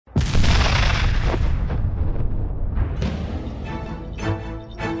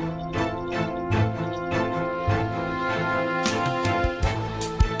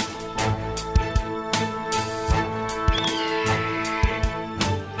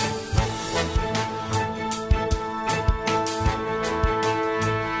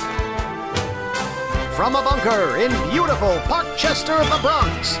from a bunker in beautiful Parkchester, the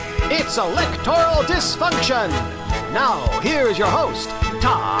Bronx, it's Electoral Dysfunction. Now, here's your host,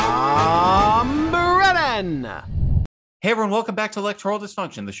 Tom Brennan. Hey everyone, welcome back to Electoral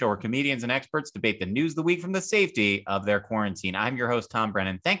Dysfunction, the show where comedians and experts debate the news of the week from the safety of their quarantine. I'm your host, Tom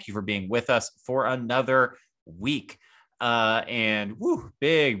Brennan. Thank you for being with us for another week.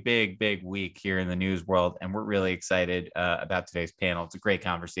 Big week here in the news world. And we're really excited about today's panel. It's a great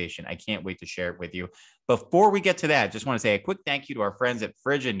conversation. I can't wait to share it with you. Before we get to that, just want to say a quick thank you to our friends at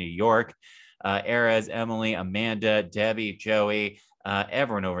Fridge in New York, Erez, Emily, Amanda, Debbie, Joey,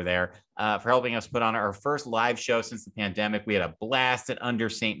 everyone over there for helping us put on our first live show since the pandemic. We had a blast at Under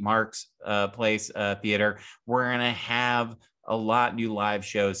St. Mark's Place Theater. We're going to have a lot new live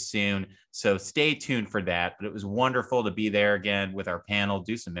shows soon, so stay tuned for that. But it was wonderful to be there again with our panel,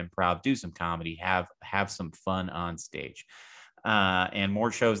 do some improv, do some comedy, have some fun on stage. And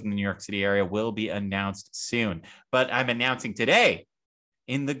more shows in the New York City area will be announced soon. But I'm announcing today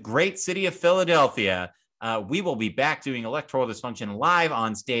in the great city of Philadelphia, we will be back doing Electoral Dysfunction live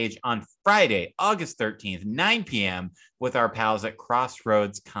on stage on Friday, August 13th, 9 p.m. with our pals at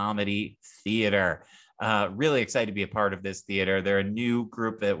Crossroads Comedy Theater. Really excited to be a part of this theater. They're a new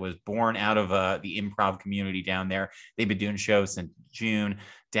group that was born out of the improv community down there. They've been doing shows since June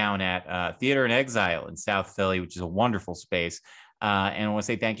down at Theater in Exile in South Philly, which is a wonderful space. And I want to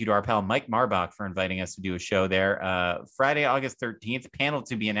say thank you to our pal Mike Marbach for inviting us to do a show there. Friday, August 13th, panel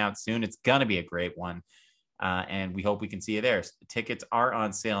to be announced soon. It's going to be a great one. And we hope we can see you there. Tickets are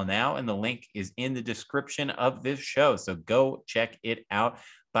on sale now, and the link is in the description of this show. So go check it out,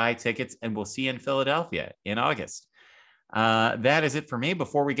 buy tickets, and we'll see you in Philadelphia in August. That is it for me.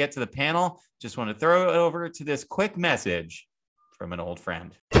 Before we get to the panel, just want to throw it over to this quick message from an old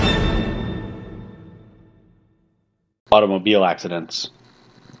friend. Automobile accidents,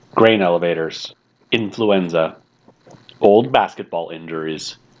 grain elevators, influenza, old basketball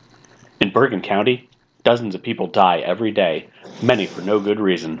injuries. In Bergen County, dozens of people die every day, many for no good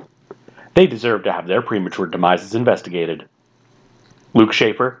reason. They deserve to have their premature demises investigated. Luke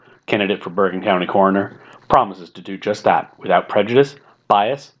Schaefer, candidate for Bergen County Coroner, promises to do just that without prejudice,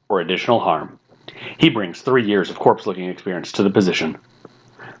 bias, or additional harm. He brings 3 years of corpse-looking experience to the position.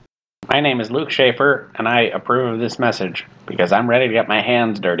 My name is Luke Schaefer, and I approve of this message because I'm ready to get my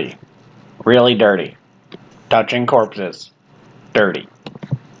hands dirty. Really dirty. Touching corpses. Dirty.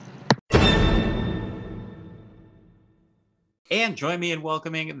 And join me in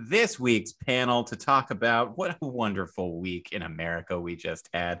welcoming this week's panel to talk about what a wonderful week in America we just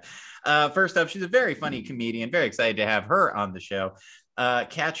had. First up, she's a very funny comedian. Very excited to have her on the show.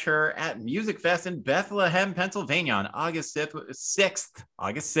 Catch her at Music Fest in Bethlehem, Pennsylvania on August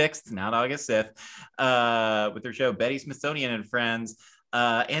 6th, not August 5th, with her show Betty Smithsonian and Friends.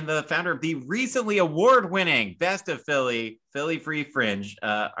 And the founder of the recently award-winning Best of Philly Free Fringe,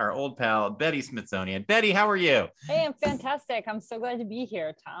 our old pal, Betty Smithsonian. Betty, how are you? Hey, I'm fantastic. I'm so glad to be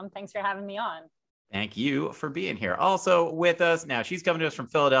here, Tom. Thanks for having me on. Thank you for being here. Also with us now, she's coming to us from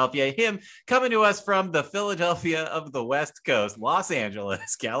Philadelphia, him coming to us from the Philadelphia of the West Coast, Los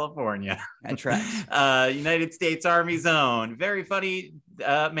Angeles, California. That tracks. United States Army's own, very funny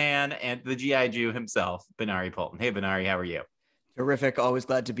man, and the G.I. Jew himself, Benari Polton. Hey, Benari, how are you? Terrific. Always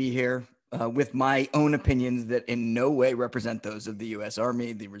glad to be here with my own opinions that in no way represent those of the U.S.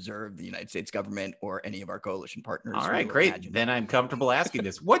 Army, the Reserve, the United States government, or any of our coalition partners. All right, great. Imagine. Then I'm comfortable asking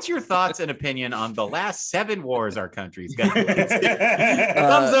this. What's your thoughts and opinion on the last 7 wars our country's got?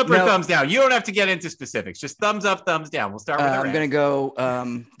 Thumbs up or thumbs down? You don't have to get into specifics. Just thumbs up, thumbs down. We'll start with I'm going to go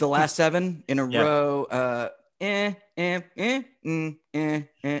the last 7 in a row. I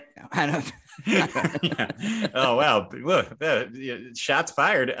don't Yeah. Oh, wow. Shots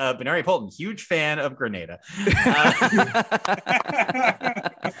fired. Benari Polton, huge fan of Grenada.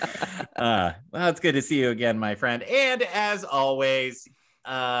 Well, it's good to see you again, my friend. And as always,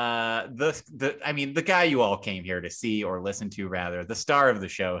 the guy you all came here to see or listen to, rather, the star of the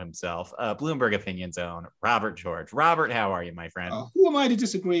show himself, Bloomberg Opinion Zone, Robert George. Robert, how are you, my friend? Who am I to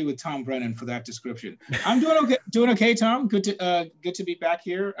disagree with Tom Brennan for that description? I'm doing okay, Tom. Good to be back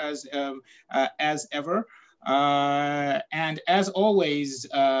here as ever. And as always,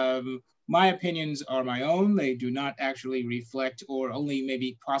 my opinions are my own. They do not actually reflect, or only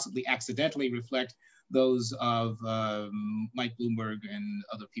maybe possibly accidentally reflect, those of Mike Bloomberg and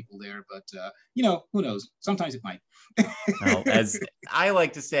other people there. But, who knows? Sometimes it might. Well, as I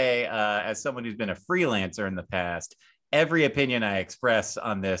like to say, as someone who's been a freelancer in the past, every opinion I express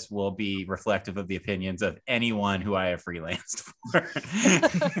on this will be reflective of the opinions of anyone who I have freelanced for.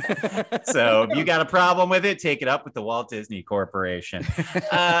 So if you got a problem with it, take it up with the Walt Disney Corporation.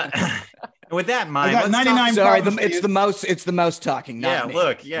 And with that in I mind, got let's 99 Sorry, problems for it's you. the mouse talking. Not me.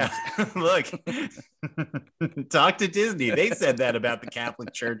 look, look. Talk to Disney. They said that about the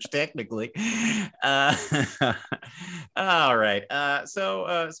Catholic Church, technically. All right.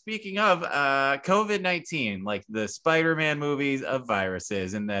 So speaking of COVID-19, like the Spider-Man movies of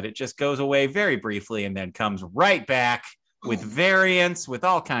viruses, in that it just goes away very briefly and then comes right back with variants, with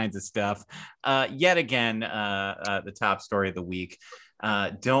all kinds of stuff. Yet again, the top story of the week.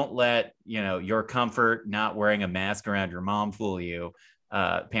 Don't let your comfort not wearing a mask around your mom fool you.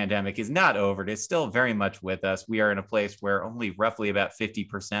 Pandemic is not over. It is still very much with us. We are in a place where only roughly about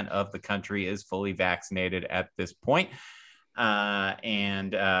 50% of the country is fully vaccinated at this point.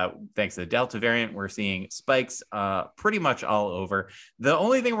 And thanks to the Delta variant, we're seeing spikes pretty much all over. The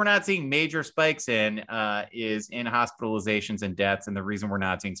only thing we're not seeing major spikes in is in hospitalizations and deaths. And the reason we're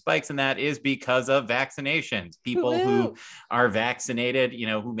not seeing spikes in that is because of vaccinations. People who are vaccinated,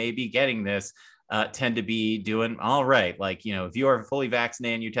 who may be getting this, tend to be doing all right. Like, if you are fully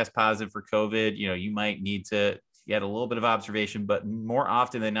vaccinated and you test positive for COVID, you might need to get a little bit of observation, but more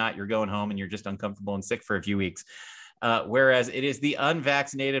often than not, you're going home and you're just uncomfortable and sick for a few weeks. Whereas it is the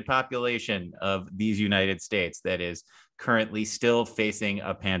unvaccinated population of these United States that is currently still facing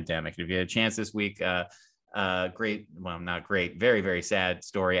a pandemic. If you had a chance this week, not great, very, very sad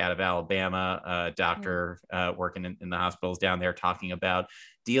story out of Alabama, a doctor working in the hospitals down there talking about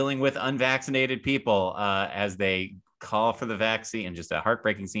dealing with unvaccinated people as they call for the vaccine, and just a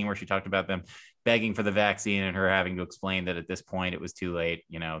heartbreaking scene where she talked about them begging for the vaccine and her having to explain that at this point it was too late.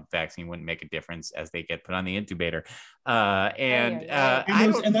 Vaccine wouldn't make a difference as they get put on the intubator. And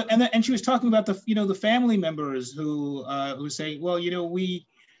she was talking about the family members who say, well, we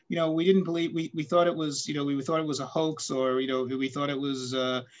didn't believe, we thought it was, we thought it was a hoax, or we thought it was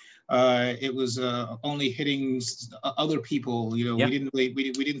only hitting other people. We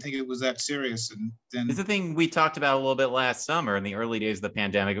didn't think it was that serious. And then it's the thing we talked about a little bit last summer. In the early days of the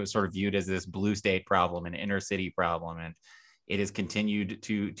pandemic, it was sort of viewed as this blue state problem, an inner city problem, and it has continued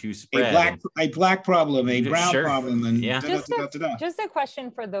to spread. A black problem, a brown problem, and just a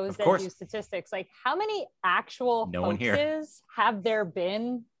question for those that do statistics: like, how many actual hoaxes have there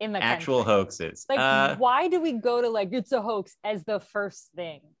been in the actual country? Hoaxes? Like, why do we go to it's a hoax as the first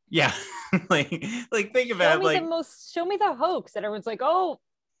thing? Yeah, like think about show me the hoax that everyone's like, oh.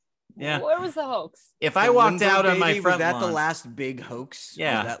 Yeah. Where was the hoax? If I walked out on my front lawn, was that the last big hoax?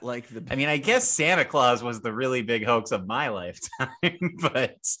 Yeah. Was that I guess Santa Claus was the really big hoax of my lifetime,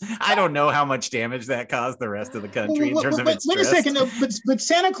 but I don't know how much damage that caused the rest of the country in terms of its Wait a second, no, but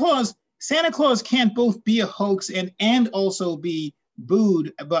Santa Claus can't both be a hoax and also be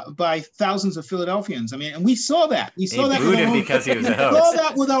booed by thousands of Philadelphians. And we saw that. We saw that booed him because he was a hoax. We saw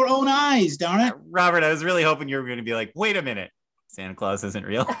that with our own eyes, darn it. Robert, I was really hoping you were going to be like, wait a minute, Santa Claus isn't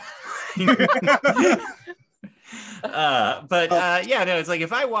real. It's like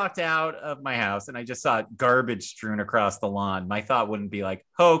if I walked out of my house and I just saw garbage strewn across the lawn, my thought wouldn't be like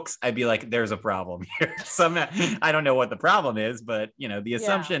hoax. I'd be like, there's a problem here. I don't know what the problem is, but the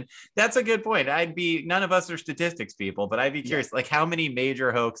assumption, that's a good point. None of us are statistics people, but I'd be curious, like, how many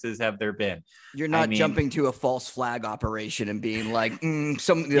major hoaxes have there been? You're not jumping to a false flag operation and being like,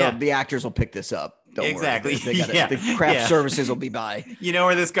 the actors will pick this up. Don't exactly. worry. The craft services will be by. You know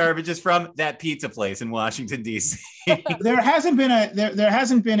where this garbage is from? That pizza place in Washington, D.C. There hasn't been like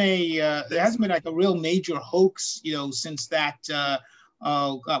a real major hoax, since that. That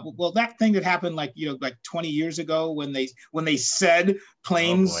thing that happened like 20 years ago when they said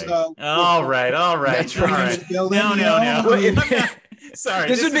planes. All right. That's right. No. Sorry.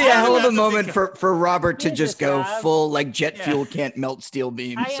 This would be a hell of a moment for Robert to just go full like jet fuel can't melt steel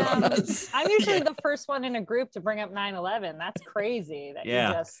beams on us. I'm usually the first one in a group to bring up 9/11. That's crazy that you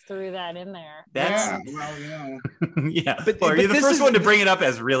just threw that in there. But are you the first one to bring it up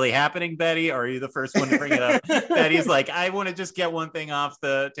as really happening, Betty? Or are you the first one to bring it up? Betty's like, I want to just get one thing off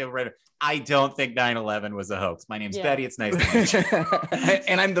the table right. I don't think 9/11 was a hoax. My name's Betty. It's nice to meet you.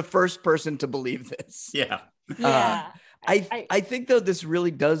 And I'm the first person to believe this. Yeah. I think though this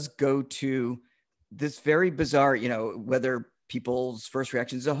really does go to this very bizarre, whether people's first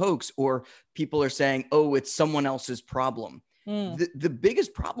reaction is a hoax or people are saying, oh, it's someone else's problem. The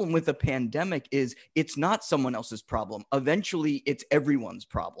biggest problem with a pandemic is it's not someone else's problem. Eventually it's everyone's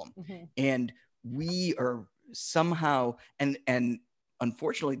problem. And we are somehow, and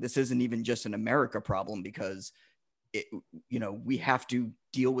unfortunately, this isn't even just an America problem because we have to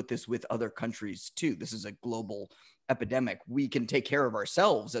deal with this with other countries too. This is a global epidemic. We can take care of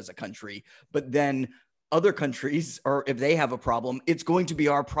ourselves as a country, but then other countries, or if they have a problem, it's going to be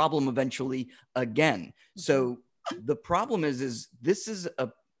our problem eventually again. So the problem is this is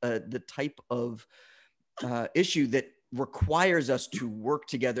the type of issue that requires us to work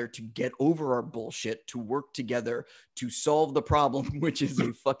together to get over our bullshit, to work together to solve the problem, which is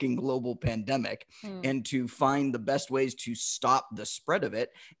a fucking global pandemic, and to find the best ways to stop the spread of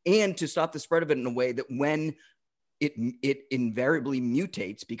it, and to stop the spread of it in a way that when it invariably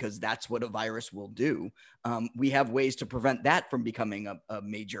mutates, because that's what a virus will do, we have ways to prevent that from becoming a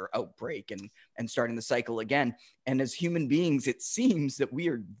major outbreak and starting the cycle again. And as human beings, it seems that we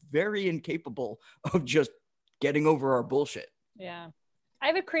are very incapable of just getting over our bullshit. Yeah. I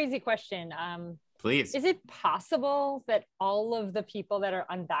have a crazy question. Please. Is it possible that all of the people that are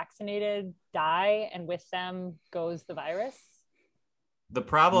unvaccinated die and with them goes the virus? The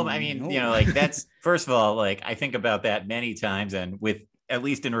problem, I mean, you know, like that's, first of all, like I think about that many times, and with, at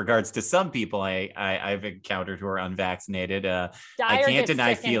least in regards to some people I've encountered who are unvaccinated, I can't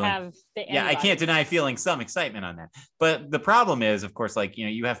deny feeling, I can't deny feeling some excitement on that. But the problem is, of course, like, you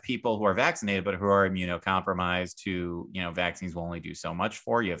know, you have people who are vaccinated, but who are immunocompromised, who, you know, vaccines will only do so much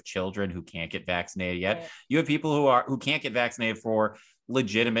for. You have children who can't get vaccinated yet. Right. You have people who can't get vaccinated for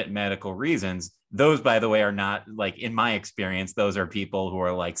legitimate medical reasons. Those, by the way, are not, like, in my experience, those are people who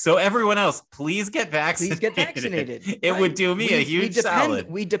are like, so everyone else, please get vaccinated. Please get vaccinated. It would do me a huge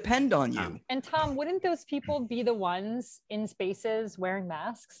solid. We depend on you. And Tom, wouldn't those people be the ones in spaces wearing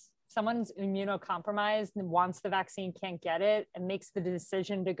masks? Someone's immunocompromised and wants the vaccine, can't get it, and makes the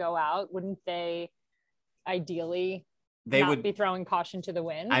decision to go out. Wouldn't they ideally would be throwing caution to the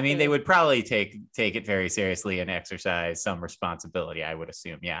wind? I mean, they would probably take it very seriously and exercise some responsibility, I would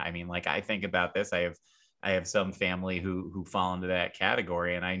assume. Yeah. I mean, like, I think about this. I have some family who fall into that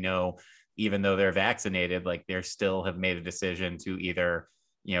category. And I know, even though they're vaccinated, like, they still have made a decision to either,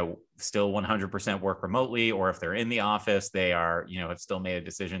 you know, still 100% work remotely, or if they're in the office, they are, you know, have still made a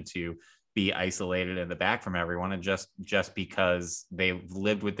decision to be isolated in the back from everyone, and just because they've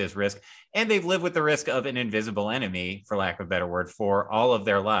lived with this risk, and they've lived with the risk of an invisible enemy, for lack of a better word, for all of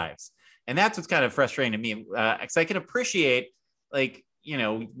their lives. And that's what's kind of frustrating to me, because I can appreciate, like, you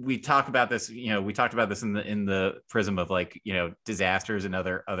know, we talked about this in the prism of, like, you know, disasters and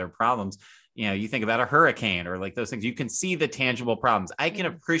other problems. You know, you think about a hurricane or like those things, you can see the tangible problems. I can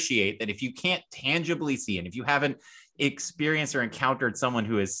appreciate that if you can't tangibly see, and if you haven't experienced or encountered someone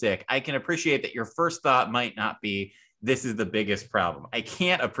who is sick, I can appreciate that your first thought might not be, this is the biggest problem. I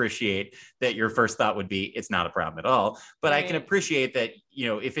can't appreciate that your first thought would be, it's not a problem at all. But right. I can appreciate that, you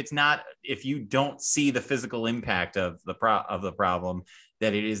know, if you don't see the physical impact of the problem,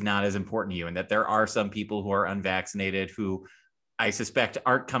 that it is not as important to you. And that there are some people who are unvaccinated who I suspect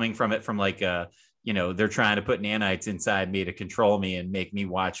aren't coming from it from like you know, they're trying to put nanites inside me to control me and make me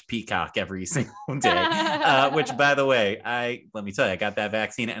watch Peacock every single day, which, by the way, let me tell you, I got that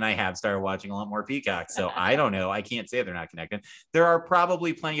vaccine and I have started watching a lot more Peacock. So I don't know. I can't say they're not connected. There are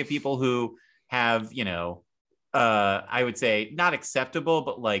probably plenty of people who have, you know, I would say not acceptable,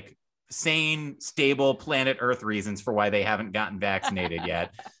 but like sane, stable planet Earth reasons for why they haven't gotten vaccinated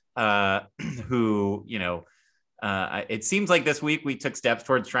yet, who, you know, it seems like this week we took steps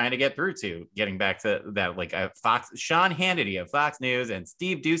towards trying to get through to getting back to that, like Sean Hannity of Fox News and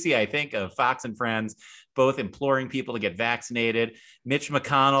Steve Doocy, I think, of Fox and Friends, both imploring people to get vaccinated. Mitch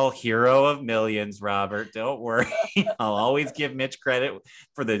McConnell, hero of millions, Robert, don't worry. I'll always give Mitch credit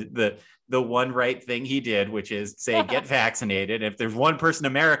for the one right thing he did, which is say, get vaccinated. If there's one person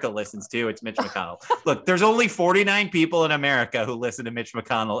America listens to, it's Mitch McConnell. Look, there's only 49 people in America who listen to Mitch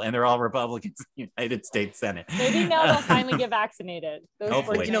McConnell, and they're all Republicans in the United States Senate. Maybe now they'll finally get vaccinated.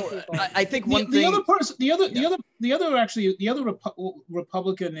 Hopefully. You know, I think the other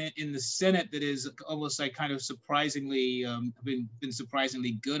Republican in the Senate that is almost like kind of surprisingly been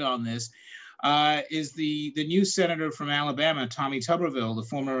surprisingly good on this is the new senator from Alabama, Tommy Tuberville, the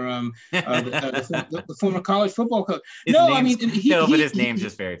former the former college football coach. But his name's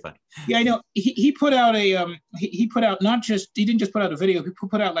just very funny. Yeah, I know. He put out he didn't just put out a video. He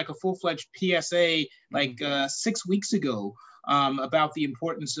put out like a full-fledged PSA like 6 weeks ago about the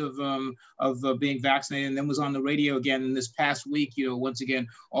importance of being vaccinated, and then was on the radio again this past week. You know, once again,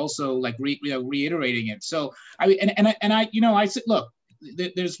 also like reiterating it. So I mean, and I said, look,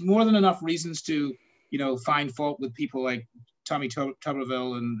 there's more than enough reasons to, you know, find fault with people like Tommy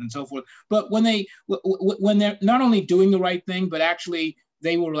Tuberville and so forth. But when they're not only doing the right thing, but actually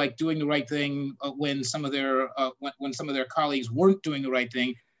they were like doing the right thing when some of their colleagues weren't doing the right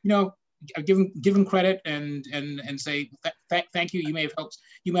thing, you know, give them credit and say thank you. You may have helped.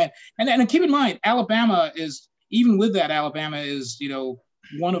 And keep in mind, Alabama is, even with that, Alabama is, you know,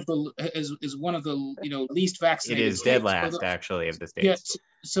 one of the least vaccinated. It is states. dead last, actually, of the states. Yeah,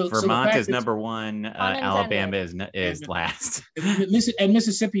 so Vermont is number one. Alabama is last. And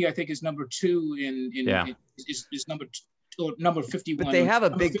Mississippi, I think, is number 2 is number 2. Or number 51. But they have a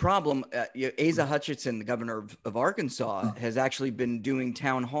big problem. Asa Hutchinson, the governor of Arkansas, has actually been doing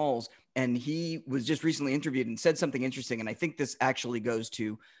town halls, and he was just recently interviewed and said something interesting. And I think this actually goes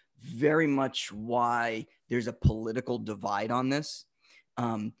to very much why there's a political divide on this.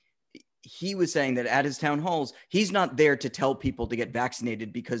 He was saying that at his town halls, he's not there to tell people to get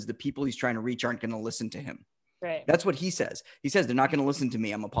vaccinated because the people he's trying to reach aren't going to listen to him. Right. That's what he says. He says they're not going to listen to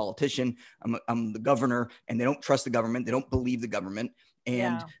me. I'm a politician. I'm the governor, and they don't trust the government. They don't believe the government.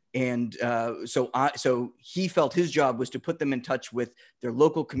 So he felt his job was to put them in touch with their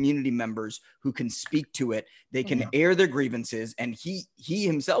local community members who can speak to it. They can air their grievances. And he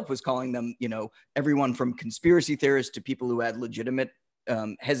himself was calling them, everyone from conspiracy theorists to people who had legitimate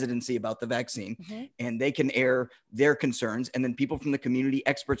hesitancy about the vaccine, and they can air their concerns, and then people from the community,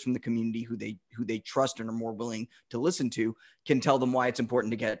 experts from the community who they trust and are more willing to listen to, can tell them why it's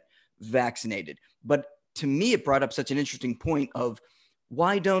important to get vaccinated. But to me, it brought up such an interesting point of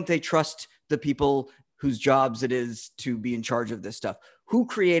why don't they trust the people whose jobs it is to be in charge of this stuff? Who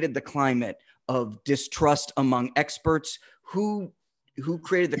created the climate of distrust among experts? Who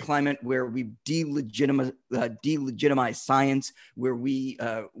created the climate where we delegitimize science, where we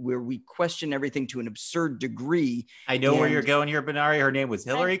question everything to an absurd degree? I know where you're going here, Benari. Her name was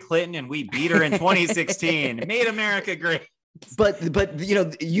Hillary Clinton, and we beat her in 2016. Made America great. But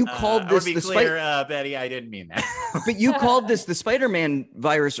you called this the clear, Betty, I didn't mean that. But you called this the Spider-Man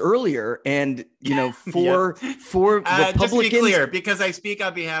virus earlier, and for Republicans. Just to be clear, because I speak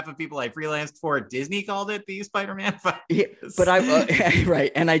on behalf of people I freelanced for, Disney called it the Spider-Man virus. Yeah, but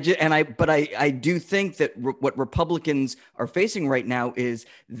right, and I do think that what Republicans are facing right now is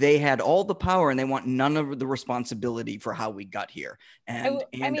they had all the power and they want none of the responsibility for how we got here. And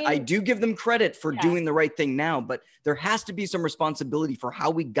I do give them credit for doing the right thing now, but there has to be some responsibility for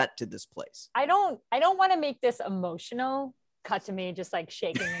how we got to this place. I don't want to make this emotional. Cut to me just like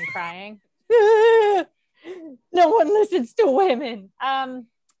shaking and crying. No one listens to women. I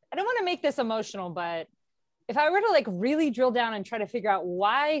don't want to make this emotional, but if I were to like really drill down and try to figure out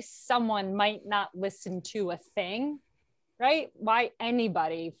why someone might not listen to a thing, right? Why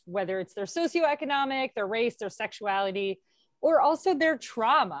anybody, whether it's their socioeconomic, their race, their sexuality, or also their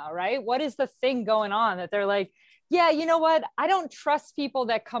trauma, right? What is the thing going on that they're like, yeah, you know what? I don't trust people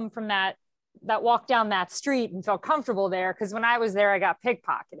that come from that walk down that street and feel comfortable there, because when I was there, I got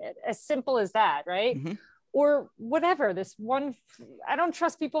pickpocketed. As simple as that, right? Mm-hmm. Or whatever. I don't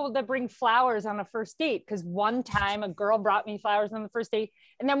trust people that bring flowers on a first date, because one time a girl brought me flowers on the first date,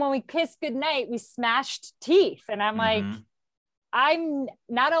 and then when we kissed goodnight, we smashed teeth. And I'm like, I'm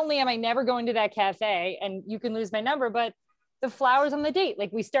not only am I never going to that cafe, and you can lose my number, but the flowers on the date,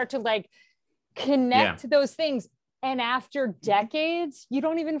 like we start to like connect to those things. And after decades, you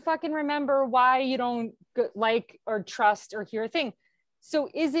don't even fucking remember why you don't like or trust or hear a thing. So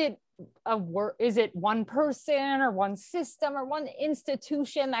is it one person or one system or one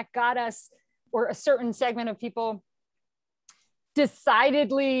institution that got us, or a certain segment of people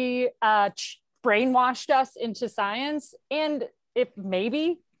decidedly brainwashed us into science? And if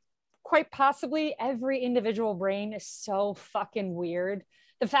maybe, quite possibly, every individual brain is so fucking weird.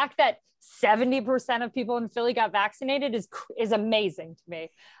 The fact that 70% of people in Philly got vaccinated is amazing to me.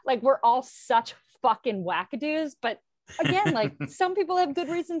 Like, we're all such fucking wackadoos, but again, like some people have good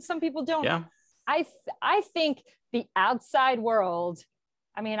reasons, some people don't. Yeah. I think the outside world,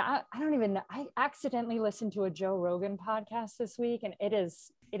 I mean, I don't even know. I accidentally listened to a Joe Rogan podcast this week, and it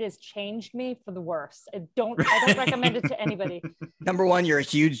has changed me for the worse. I don't recommend it to anybody. Number one, you're a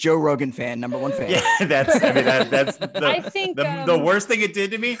huge Joe Rogan fan. Number one fan. Yeah, that's the worst thing it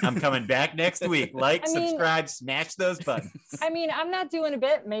did to me. I'm coming back next week. Subscribe, smash those buttons. I mean, I'm not doing a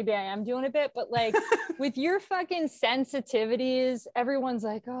bit. Maybe I am doing a bit, but like with your fucking sensitivities, everyone's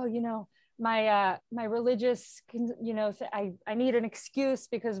like, oh, my religious, I need an excuse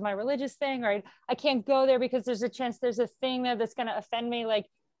because of my religious thing, or I can't go there because there's a chance there's a thing there that's going to offend me. Like,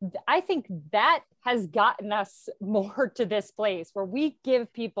 I think that has gotten us more to this place where we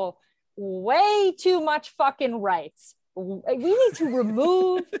give people way too much fucking rights. We need to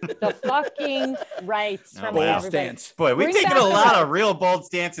remove the fucking rights from everybody. Stance. Boy, we've taken a lot of real bold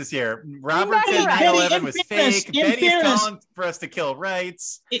stances here. Robert said 9/11 was fake. Betty's calling for us to kill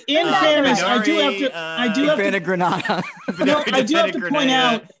rights. In fairness, I do have to. I do have to point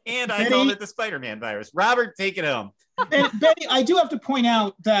out. And I called it the Spider-Man virus. Robert, take it home. Betty, I do have to point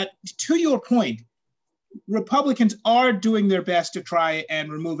out that, to your point, Republicans are doing their best to try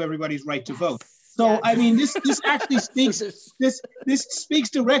and remove everybody's right to vote. So I mean, this actually speaks this speaks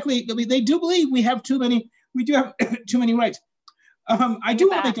directly. I mean, they do believe we do have too many rights. I do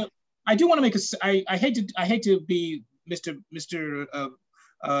want to make a. I hate to be Mr.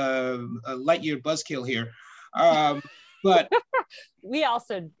 Lightyear buzzkill here, but we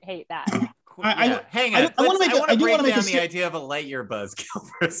also hate that. Hang on. I want to break down the idea of a Lightyear buzzkill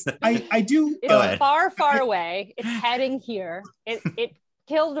person. I do. It's far away. It's heading here. It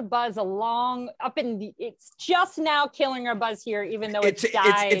killed a buzz it's just now killing our buzz here, even though it's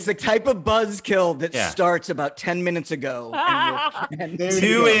died. It's the type of buzzkill that starts about 10 minutes ago. And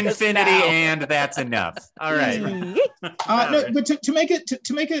to infinity, and that's enough. All right. No, but to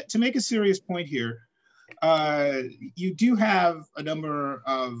make a serious point here, you do have a number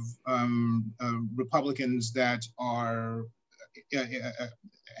of Republicans that are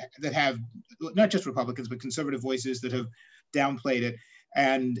that have not just Republicans but conservative voices that have downplayed it,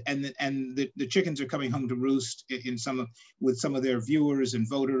 and the chickens are coming home to roost with some of their viewers and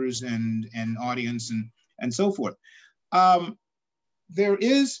voters and audience and so forth. There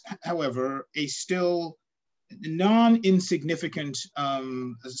is, however, a still non-insignificant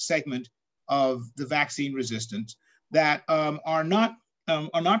segment of the vaccine resistance that are not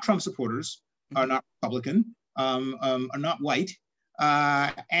Trump supporters, are not Republican, are not white,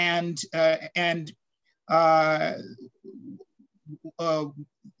 and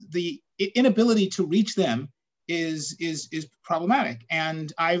the inability to reach them is problematic.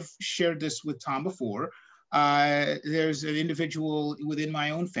 And I've shared this with Tom before. There's an individual within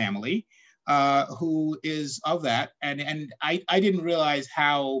my own family who is of that, and I didn't realize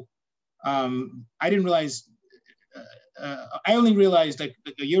how. I only realized like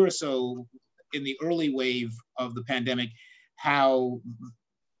a year or so in the early wave of the pandemic how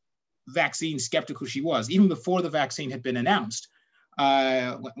vaccine skeptical she was, even before the vaccine had been announced.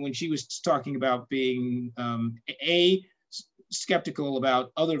 When she was talking about being skeptical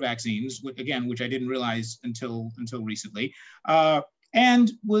about other vaccines, which I didn't realize until recently,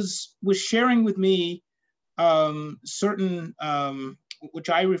 and was sharing with me certain, which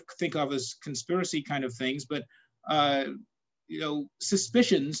I think of as conspiracy kind of things, but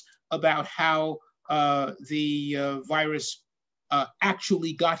suspicions about how the virus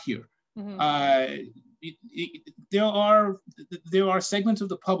actually got here. Mm-hmm. There are segments of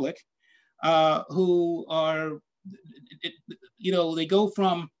the public who are,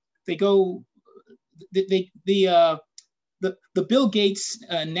 the Bill Gates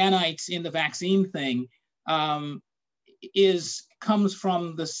nanites in the vaccine thing comes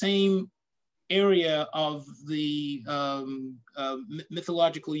from the same area of the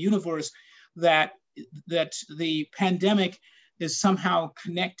mythological universe that the pandemic is somehow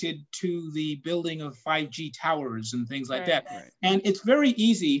connected to the building of 5G towers and things like that. Right. And it's very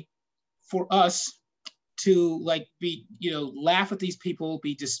easy for us to laugh at these people,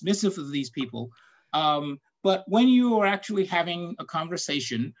 be dismissive of these people. But when you are actually having a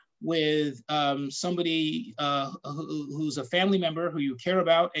conversation with somebody who's a family member who you care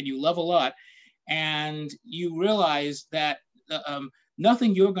about and you love a lot, and you realize that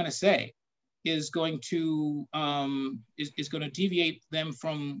nothing you're going to say is going to deviate them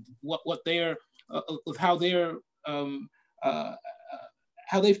from what they're of how they're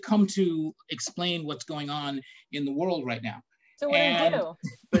how they've come to explain what's going on in the world right now. So what do we do?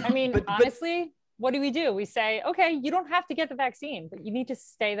 I mean, honestly, what do? We say, okay, you don't have to get the vaccine, but you need to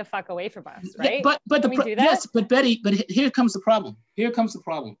stay the fuck away from us, right? But yes, but Betty, but here comes the problem.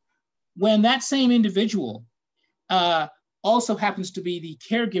 When that same individual also happens to be the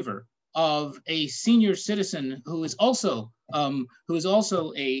caregiver of a senior citizen who is also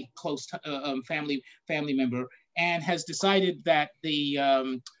a close family member, and has decided that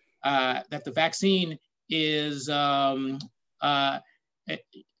the vaccine is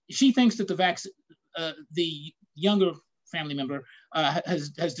she thinks that the younger family member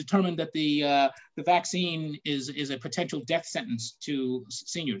has determined that the vaccine is a potential death sentence to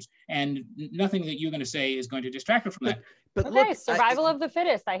seniors, and nothing that you're going to say is going to distract her from that. But okay, look, survival of the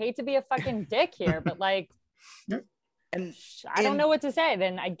fittest. I hate to be a fucking dick here, but I don't know what to say.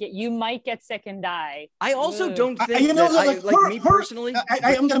 Then you might get sick and die. I also don't think me personally.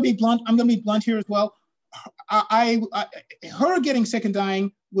 I'm going to be blunt. I'm going to be blunt here as well. Her getting sick and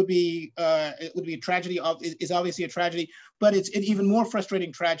dying would be a tragedy. Is obviously a tragedy, but it's an even more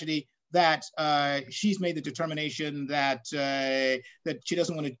frustrating tragedy that she's made the determination that she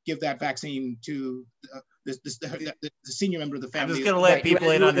doesn't want to give that vaccine to the senior member of the family. I'm just going to let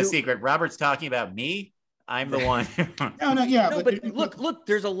people in on the secret. Robert's talking about me. I'm the one. But look,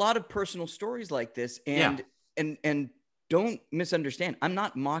 there's a lot of personal stories like this, and don't misunderstand. I'm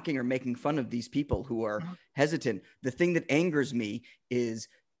not mocking or making fun of these people who are hesitant. The thing that angers me is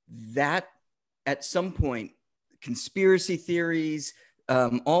that at some point, conspiracy theories,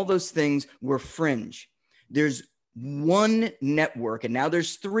 all those things were fringe. There's one network, and now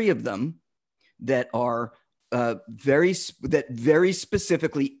there's 3 of them that are very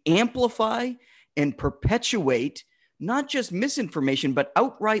specifically amplify and perpetuate not just misinformation, but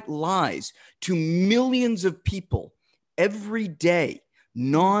outright lies to millions of people every day,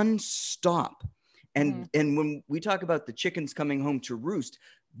 nonstop. And when we talk about the chickens coming home to roost,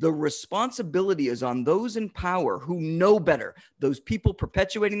 the responsibility is on those in power who know better. Those people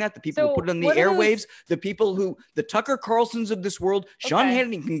perpetuating that, the people who put it on the airwaves, the people who, the Tucker Carlsons of this world, Sean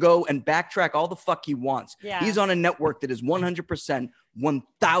Hannity can go and backtrack all the fuck he wants. Yeah. He's on a network that is 100%,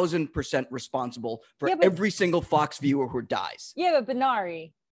 1000% responsible for every single Fox viewer who dies. Yeah, but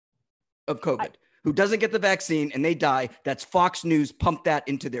Benari. Of COVID. Who doesn't get the vaccine and they die. That's Fox News pumped that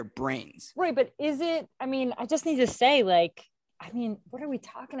into their brains. Right, but is it, I mean, I just need to say, like, I mean, what are we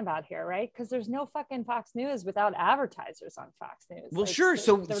talking about here, right? Because there's no fucking Fox News without advertisers on Fox News. Well, like, sure.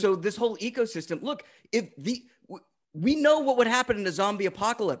 So this whole ecosystem, look, we know what would happen in a zombie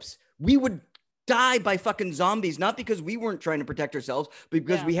apocalypse. We would die by fucking zombies, not because we weren't trying to protect ourselves, but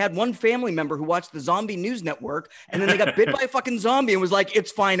because we had one family member who watched the Zombie News Network, and then they got bit by a fucking zombie and was like,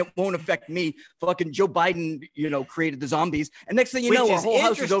 it's fine, it won't affect me. Fucking Joe Biden, created the zombies. And next thing you know, our whole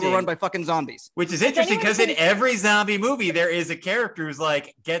house is overrun by fucking zombies. Which is interesting because in every zombie movie, there is a character who's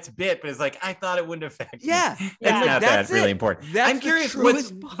like, gets bit, but is like, I thought it wouldn't affect me. Yeah. That's not that really important. I'm curious,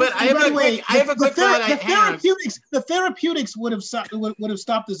 but I have a quick thought. The therapeutics would have stopped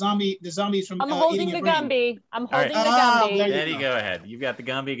the zombies from I'm holding the Gumby. I'm holding the Gumby. Daddy, go ahead. You've got the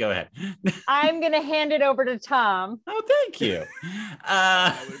Gumby. Go ahead. I'm going to hand it over to Tom. Oh, thank you.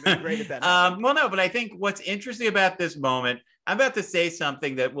 That would have been great if that happened. Well, no, but I think what's interesting about this moment, I'm about to say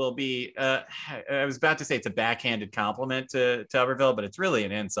something that will be, I was about to say it's a backhanded compliment to Tuberville, but it's really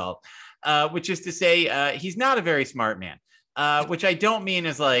an insult, which is to say he's not a very smart man. Which I don't mean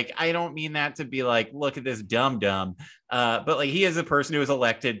as like, I don't mean that to be like, look at this dumb, but like he is a person who was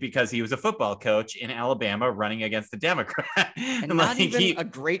elected because he was a football coach in Alabama running against the Democrat. And not like, even a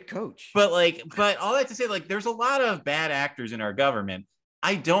great coach. But all that to say, like, there's a lot of bad actors in our government.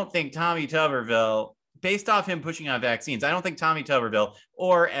 I don't think Tommy Tuberville, based off him pushing on vaccines, I don't think Tommy Tuberville,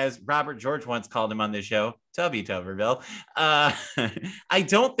 or as Robert George once called him on this show, Tubby Tuberville, I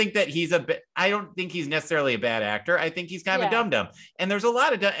don't think that I don't think he's necessarily a bad actor. I think he's kind of a dum-dum. And there's a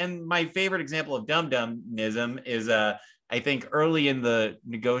lot of, and my favorite example of dum-dumism is, I think early in the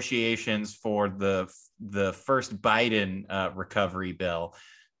negotiations for the first Biden recovery bill,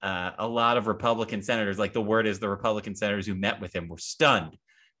 a lot of Republican senators, like the word is the Republican senators who met with him were stunned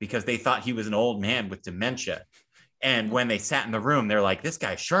because they thought he was an old man with dementia. And when they sat in the room, they're like, this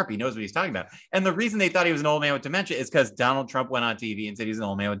guy's sharp. He knows what he's talking about. And the reason they thought he was an old man with dementia is because Donald Trump went on TV and said he's an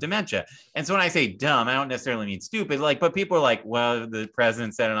old man with dementia. And so when I say dumb, I don't necessarily mean stupid. But people are like, well, the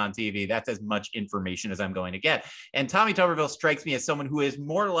president said it on TV. That's as much information as I'm going to get. And Tommy Tuberville strikes me as someone who is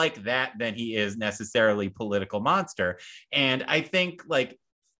more like that than he is necessarily political monster. And I think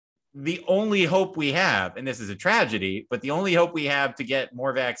the only hope we have, and this is a tragedy, but the only hope we have to get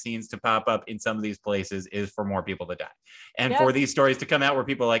more vaccines to pop up in some of these places is for more people to die. And for these stories to come out where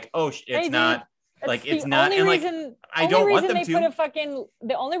people are like, oh, it's not, it's not. And I don't want them to.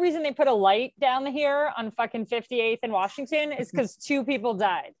 The only reason they put a light down here on fucking 58th in Washington is because 2 people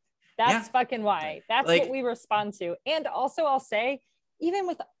died. That's fucking why. That's what we respond to. And also I'll say, even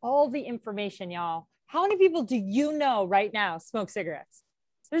with all the information, y'all, how many people do you know right now smoke cigarettes?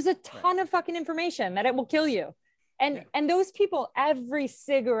 There's a ton of fucking information that it will kill you. And those people, every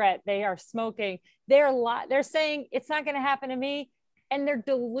cigarette they are smoking, they're saying it's not going to happen to me. And they're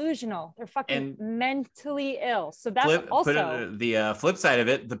delusional. They're fucking mentally ill. So that's also the flip side of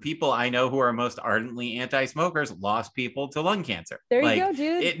it. The people I know who are most ardently anti-smokers lost people to lung cancer. There you go,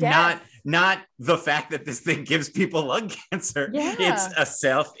 dude. Not the fact that this thing gives people lung cancer. Yeah.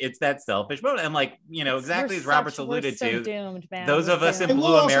 It's that selfish moment. And exactly as Robert's alluded to, doomed, man. Those of us in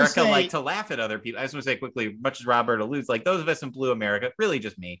Blue America like to laugh at other people. I just want to say quickly, much as Robert alludes, those of us in Blue America, really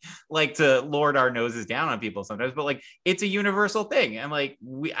just me, like to lord our noses down on people sometimes, but it's a universal thing. And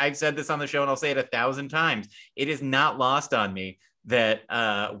I've said this on the show and I'll say it 1,000 times. It is not lost on me that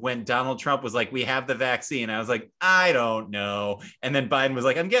when Donald Trump was like, we have the vaccine, I was like, I don't know. And then Biden was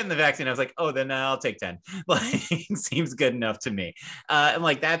like, I'm getting the vaccine. I was like, oh, then I'll take 10. Like, seems good enough to me. And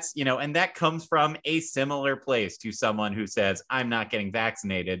like, that's, and that comes from a similar place to someone who says, I'm not getting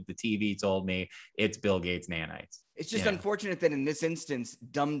vaccinated. The TV told me it's Bill Gates nanites. It's just unfortunate that in this instance,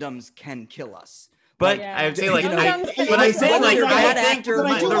 dum-dums can kill us. But I would say the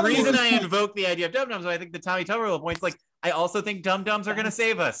reason I invoke the idea of dum-dums, I think the Tommy Tuberville points, like, I also think dum-dums are going to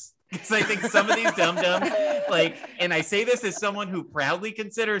save us. Because I think some of these dum-dums, like, and I say this as someone who proudly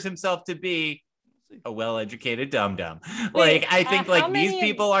considers himself to be a well-educated dum-dum. Like, I think like these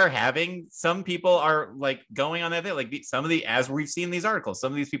people are some people are like going on that thing. Like some of the, as we've seen these articles,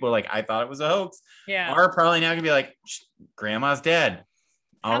 some of these people are like, I thought it was a hoax. Yeah. Are probably now going to be like, grandma's dead.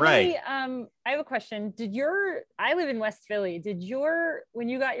 All right. I have a question. I live in West Philly. When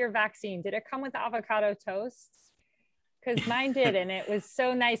you got your vaccine, did it come with avocado toast? Because mine did, and it was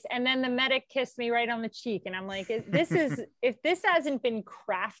so nice. And then the medic kissed me right on the cheek, and I'm like, if this hasn't been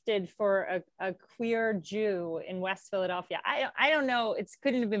crafted for a queer Jew in West Philadelphia, I don't know. It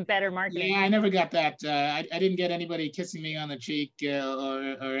couldn't have been better marketing. Yeah, I never got that. I didn't get anybody kissing me on the cheek,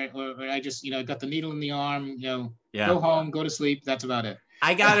 or I just got the needle in the arm. Go home, go to sleep. That's about it.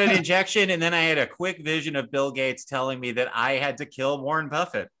 I got an injection, and then I had a quick vision of Bill Gates telling me that I had to kill Warren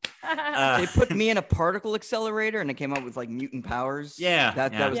Buffett. They put me in a particle accelerator, and it came out with like mutant powers. Yeah,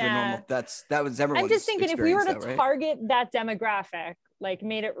 that was the normal. That was everyone's. I'm just thinking, if we were to right? target that demographic, like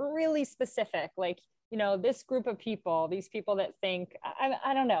made it really specific, like this group of people, these people that think,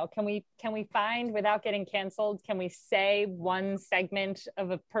 I don't know, can we find, without getting canceled, can we say one segment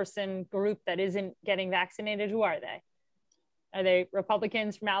of a person group that isn't getting vaccinated? Who are they? Are they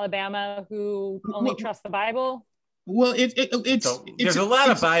Republicans from Alabama who only trust the Bible? Well, there's a lot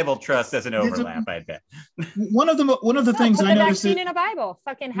of Bible trust as an overlap, I bet. One of the things I noticed in a Bible.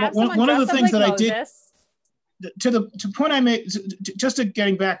 Fucking have one of the things that Moses. I did to point I made, just to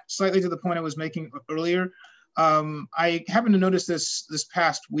getting back slightly to the point I was making earlier. I happened to notice this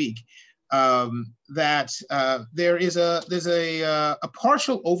past week that there's a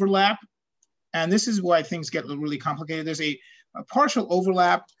partial overlap, and this is why things get really complicated. There's a partial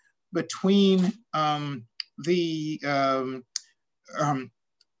overlap between the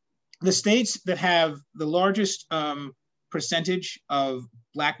states that have the largest percentage of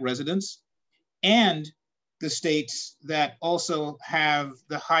Black residents and the states that also have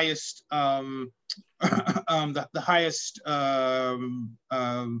the highest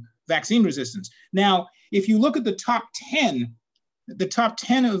vaccine resistance. Now, if you look at the top 10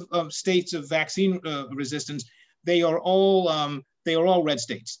 of states of vaccine resistance, they are all red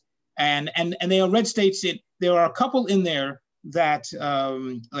states, and they are red states. There are a couple in there that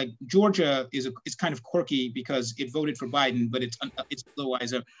like Georgia is kind of quirky because it voted for Biden, but it's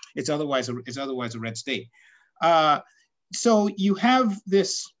otherwise a red state. So you have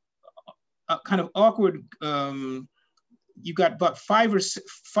this kind of awkward. You got about five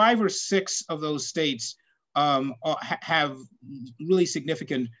or six of those states have really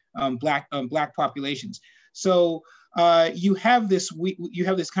significant black populations. So you have this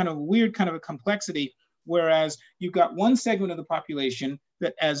kind of weird kind of a complexity. Whereas you've got one segment of the population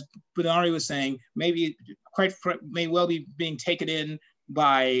that, as Benari was saying, may well be being taken in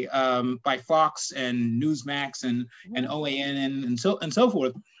by Fox and Newsmax and OAN and so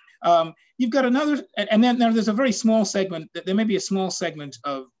forth. You've got another, and then there's a very small segment. There may be a small segment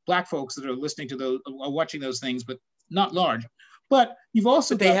of Black folks that are listening to those or watching those things, but not large. But you've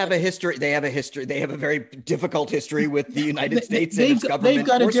also they have a history. They have a very difficult history with the United States and its government.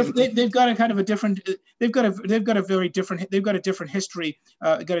 They've got a different history.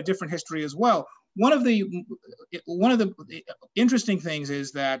 Got a different history as well. One of the interesting things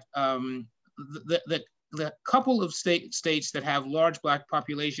is that the couple of states that have large Black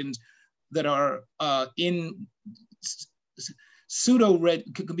populations that are in pseudo red,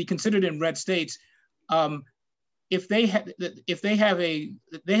 could be considered in red states. If they have a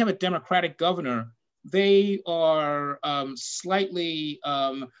Democratic governor, they are slightly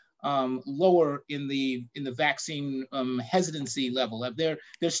lower in the vaccine hesitancy level. They're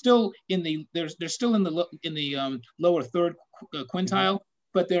still in the lower third quintile,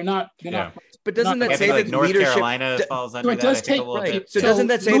 but they're not. But doesn't that say that North leadership Carolina falls under that? I think a little bit. So doesn't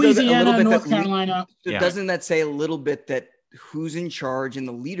that say Louisiana, North Carolina? Doesn't that say a little bit that who's in charge and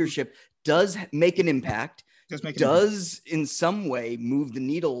the leadership does make an impact? does in some way move the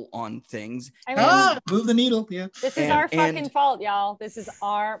needle on things. Move the needle. Yeah. This is our fucking fault, y'all. This is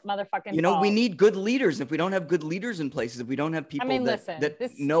our motherfucking fault. We need good leaders. If we don't have good leaders in places, if we don't have people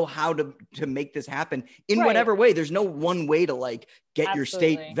that know how to make this happen in whatever way, there's no one way to like get your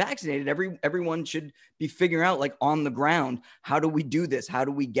state vaccinated. Everyone should be figuring out like on the ground, how do we do this? How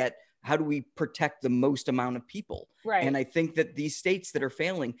do we protect the most amount of people? Right. And I think that these states that are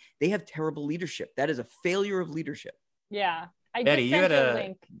failing, they have terrible leadership. That is a failure of leadership. Yeah. Betty, you had a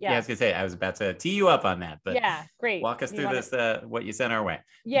link. Yeah, I was gonna say I was about to tee you up on that, but yeah, great. Walk us through this, what you sent our way.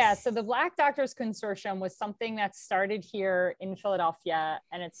 Yeah, so the Black Doctors Consortium was something that started here in Philadelphia,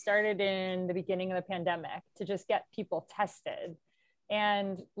 and it started in the beginning of the pandemic to just get people tested.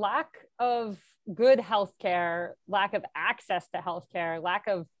 And lack of good healthcare, lack of access to healthcare, lack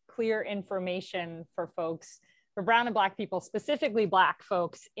of clear information for folks, for brown and Black people, specifically Black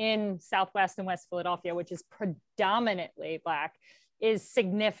folks in Southwest and West Philadelphia, which is predominantly Black, is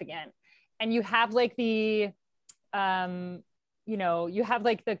significant. And you have like the, you have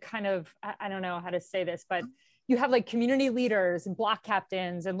like the kind of, I don't know how to say this, but you have like community leaders and block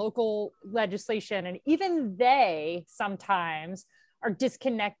captains and local legislation. And even they sometimes are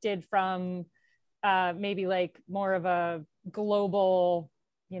disconnected from maybe like more of a global,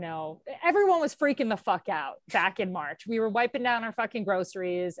 everyone was freaking the fuck out back in March. We were wiping down our fucking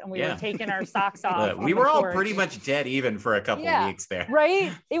groceries and we were taking our socks off. We were all pretty much dead even for a couple of weeks there.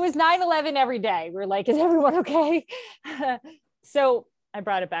 Right? It was 9/11 every day. We were like, is everyone okay? So I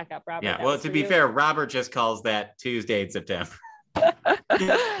brought it back up, Robert. Yeah, well, to be fair, Robert just calls that Tuesday in September.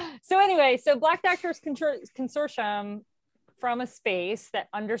 So anyway, so Black Doctors Consortium, from a space that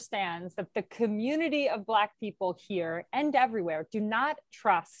understands that the community of Black people here and everywhere do not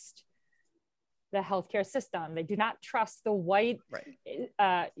trust the healthcare system. They do not trust the white,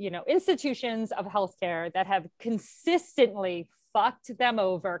 institutions of healthcare that have consistently fucked them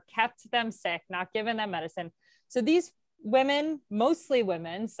over, kept them sick, not given them medicine. So these women, mostly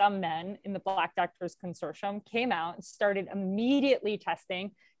women, some men in the Black Doctors Consortium came out and started immediately testing,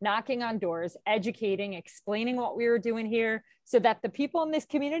 knocking on doors, educating, explaining what we were doing here so that the people in this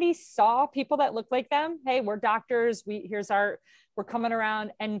community saw people that looked like them. Hey, we're doctors. We're coming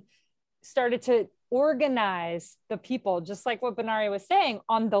around, and started to organize the people, just like what Benaria was saying,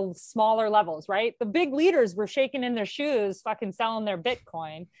 on the smaller levels, right? The big leaders were shaking in their shoes, fucking selling their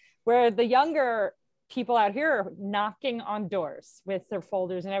Bitcoin, where the younger people out here are knocking on doors with their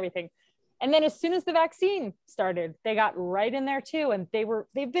folders and everything. And then as soon as the vaccine started, they got right in there too. And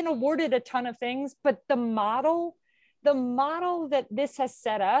they've been awarded a ton of things, but the model that this has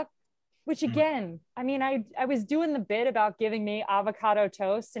set up, which again, I mean, I was doing the bit about giving me avocado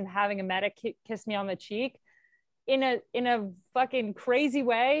toast and having a medic kiss me on the cheek in a fucking crazy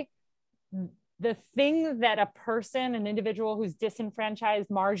way. The thing that an individual who's disenfranchised,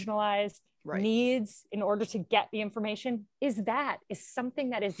 marginalized, needs in order to get the information is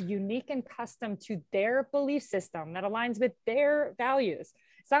something that is unique and custom to their belief system that aligns with their values.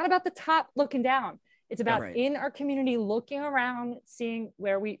 It's not about the top looking down. It's about in our community, looking around, seeing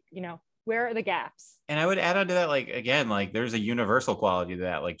where where are the gaps. And I would add on to that, like, again, like there's a universal quality to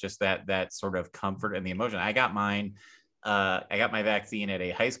that, like just that sort of comfort and the emotion. I got my vaccine at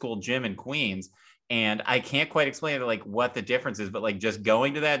a high school gym in Queens. And I can't quite explain it, like what the difference is, but like just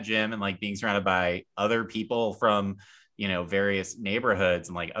going to that gym and like being surrounded by other people from, various neighborhoods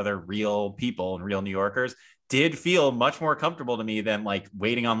and like other real people and real New Yorkers did feel much more comfortable to me than like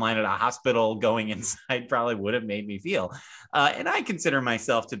waiting online at a hospital going inside probably would have made me feel. And I consider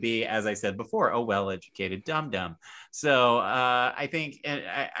myself to be, as I said before, a well-educated dum-dum. So I think, and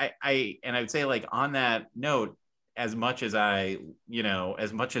I would say, like, on that note, as much as the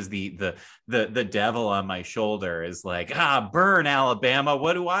devil on my shoulder is like, burn Alabama,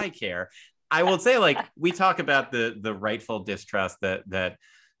 what do I care? I will say, like, we talk about the rightful distrust that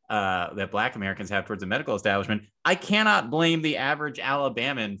Black Americans have towards the medical establishment. I cannot blame the average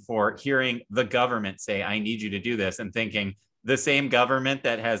Alabaman for hearing the government say, I need you to do this, and thinking the same government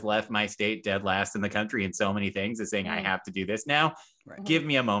that has left my state dead last in the country in so many things is saying, I have to do this now. Right. Give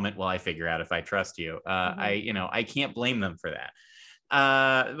me a moment while I figure out if I trust you. I can't blame them for that.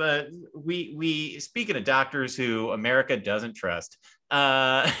 But we speaking of doctors who America doesn't trust,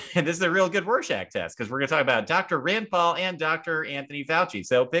 and this is a real good Rorschach test, because we're going to talk about Dr. Rand Paul and Dr. Anthony Fauci.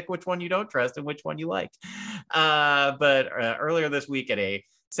 So pick which one you don't trust and which one you like. But earlier this week at a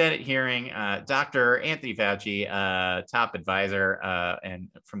Senate hearing, Dr. Anthony Fauci, top advisor and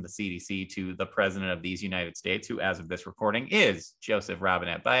from the CDC to the president of these United States, who as of this recording is Joseph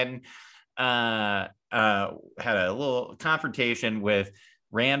Robinette Biden, had a little confrontation with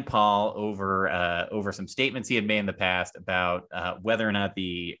Rand Paul over some statements he had made in the past about whether or not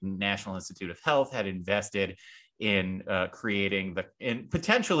the National Institute of Health had invested in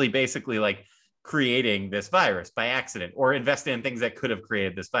potentially basically like creating this virus by accident, or invested in things that could have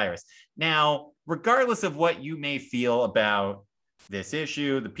created this virus. Now, regardless of what you may feel about this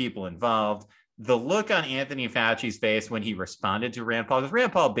issue, the people involved, the look on Anthony Fauci's face when he responded to Rand Paul, because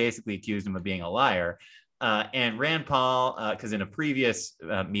Rand Paul basically accused him of being a liar. And Rand Paul, because in a previous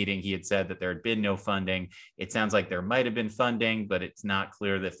meeting, he had said that there had been no funding. It sounds like there might have been funding, but it's not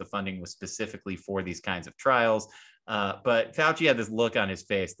clear that if the funding was specifically for these kinds of trials. But Fauci had this look on his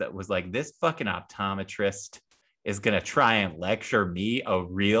face that was like, this fucking optometrist is going to try and lecture me, a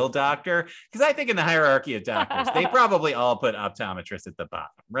real doctor? Because I think in the hierarchy of doctors, they probably all put optometrists at the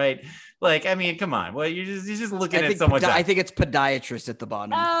bottom, right? Like, I mean, come on. Well, you're just looking at someone. I think it's podiatrist at the bottom.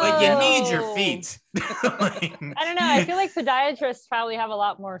 But you need your feet. I don't know. I feel like podiatrists probably have a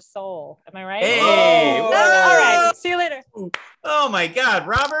lot more soul. Am I right? Hey, all right. See you later. Oh my God,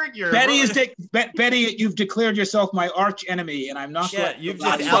 Robert, Betty, you've declared yourself my arch enemy, and I'm not. Yeah, you've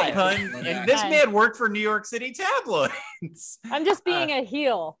just outpunned. And this man worked for New York City tabloids. I'm just being a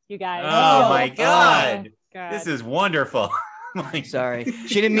heel, you guys. Oh my God. This is wonderful. Sorry,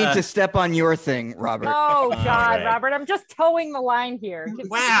 she didn't mean to step on your thing, Robert. Oh God, right. Robert, I'm just towing the line here.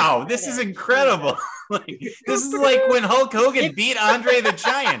 Wow, this is incredible. This is like when Hulk Hogan beat Andre the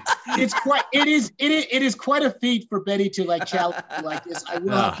Giant. It is quite a feat for Betty to like challenge like this. I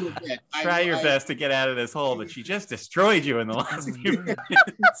will have to admit. Try your best to get out of this hole, but she just destroyed you in the last few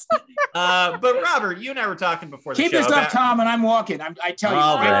minutes. But Robert, you and I were talking before the show. Keep this up, Tom, and I'm walking. I tell you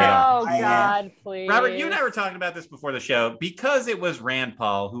right now. Oh God, please. Robert, you and I were talking about this before the show because it was Rand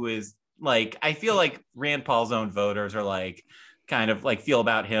Paul, who is like, I feel like Rand Paul's own voters are like, kind of like feel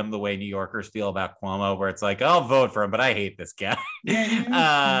about him the way New Yorkers feel about Cuomo, where it's like, I'll vote for him, but I hate this guy.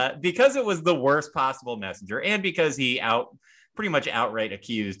 Because it was the worst possible messenger, and because he pretty much outright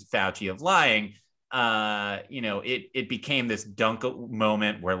accused Fauci of lying. It became this dunk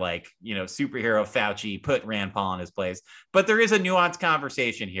moment where, like, superhero Fauci put Rand Paul in his place. But there is a nuanced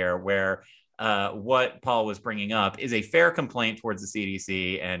conversation here where what Paul was bringing up is a fair complaint towards the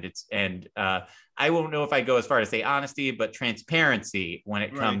CDC, and I won't know if I go as far to say honesty, but transparency when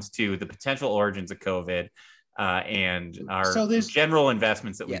it comes to the potential origins of COVID and our general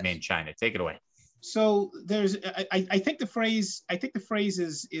investments that we've made in China. Take it away. So there's, I think the phrase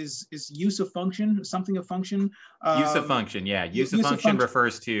is use of function, something of function. Use of function, yeah. Use of function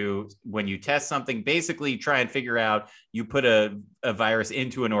refers to when you test something, basically try and figure out, you put a virus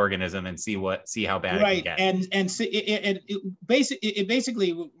into an organism and see how bad it can get. It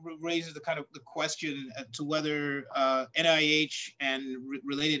basically raises the question to whether NIH and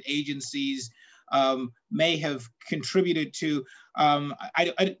related agencies may have contributed to.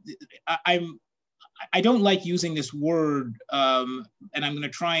 I don't like using this word, and I'm going to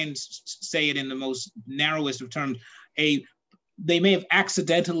try and say it in the most narrowest of terms. They may have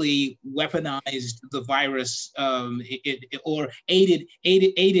accidentally weaponized the virus, or aided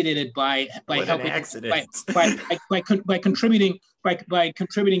in it by helping by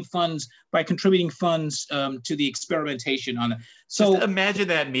contributing funds to the experimentation on it. So just imagine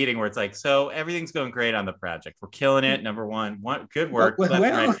that meeting where it's like, so everything's going great on the project. We're killing it. Number one, good work.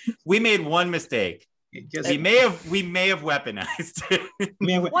 Right. We made one mistake. We may have weaponized it.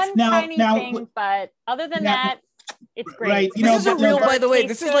 One tiny thing, but other than that, it's great. Right. This isn't real, by the way.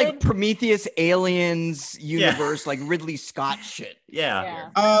 This is like Prometheus Aliens universe, like Ridley Scott shit. Yeah.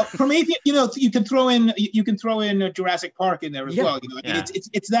 Prometheus, you can throw in Jurassic Park in there as well.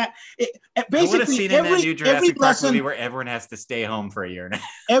 It's that. Basically, I would have seen in that new Jurassic Park movie where everyone has to stay home for a year now.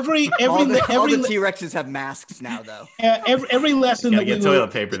 All the T-Rexes have masks now, though. Every lesson that get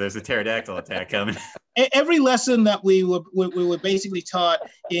toilet paper. There's a pterodactyl attack coming. Every lesson that we were basically taught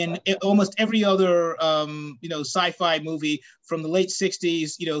in almost every other sci-fi movie from the late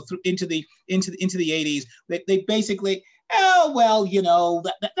 60s through into the 80s, they basically, that's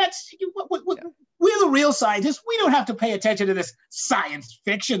we're the real scientists, we don't have to pay attention to this science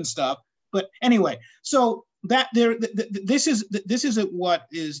fiction stuff. But anyway, so that this is what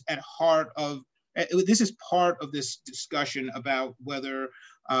is at heart of this is part of this discussion about whether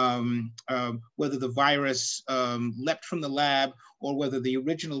the virus leapt from the lab, or whether the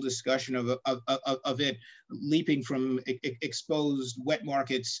original discussion of it leaping from exposed wet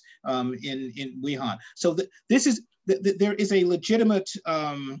markets in Wuhan. So there is a legitimate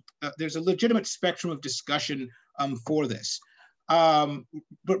there's a legitimate spectrum of discussion for this.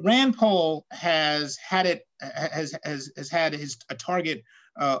 But Rand Paul has had a target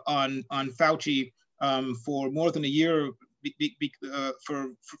on Fauci for more than a year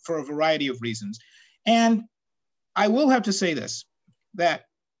for a variety of reasons. And I will have to say this, that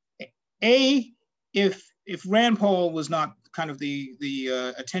if Rand Paul was not kind of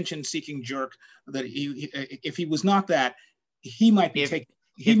the attention-seeking jerk that if he was not that, he might be taking.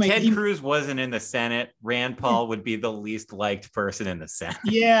 If Ted Cruz wasn't in the Senate, Rand Paul would be the least liked person in the Senate.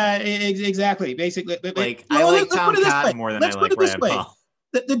 Yeah, exactly. Basically, like I like Tom Cotton more than I like Rand Paul.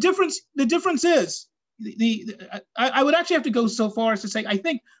 The difference is I would actually have to go so far as to say I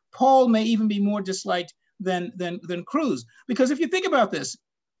think Paul may even be more disliked than Cruz, because if you think about this,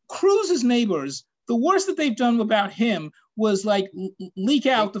 Cruz's neighbors, the worst that they've done about him was like leak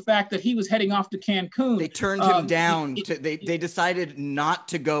out the fact that he was heading off to Cancun. They turned him down. They decided not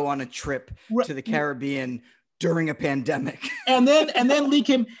to go on a trip to the Caribbean during a pandemic, and then leak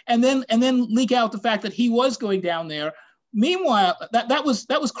him, and then leak out the fact that he was going down there. Meanwhile, that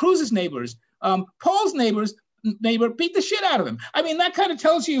was Cruz's neighbors. Paul's neighbor beat the shit out of him. I mean, that kind of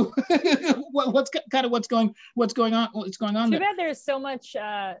tells you what's going on. Too bad there's so much,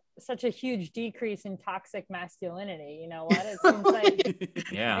 such a huge decrease in toxic masculinity. You know what? It seems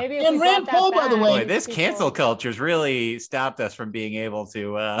like yeah. Maybe and Rand Paul, by the way, boy, this cancel culture's really stopped us from being able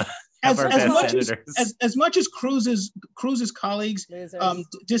to have our as best senators. As much as Cruz's colleagues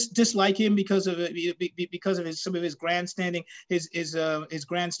dislike him because of some of his grandstanding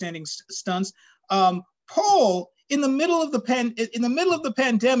grandstanding stunts. Paul, in the middle of the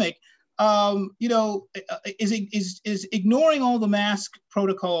pandemic, is ignoring all the mask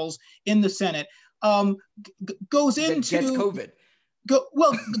protocols in the Senate. Goes into gets COVID.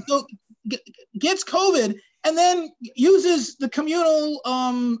 Gets COVID, and then uses the communal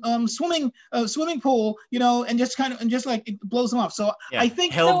swimming pool, and just it blows them off. So yeah. I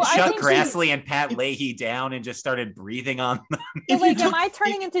think held Chuck Grassley and Pat Leahy down and just started breathing on them. Am I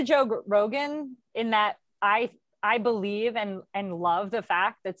turning into Joe Rogan in that I believe and love the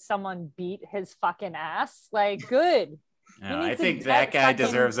fact that someone beat his fucking ass? Like, good. No, I think that guy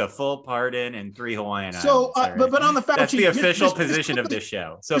deserves a full pardon and 3 Hawaiian Islands. So, but on the Fauci, that's the official position of this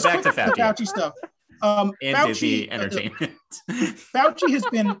show. So back to Fauci stuff. And Disney Entertainment.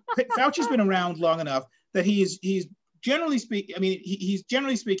 Fauci's been around long enough that he's generally speaking. I mean, he's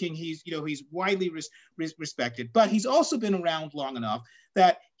generally speaking, he's widely respected, but he's also been around long enough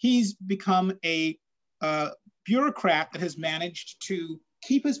that he's become a bureaucrat that has managed to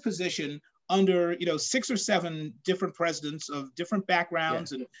keep his position under 6 or 7 different presidents of different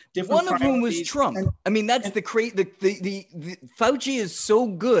backgrounds and different. One of whom was Trump. I mean, that's the Fauci is so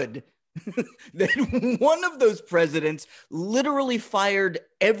good that one of those presidents literally fired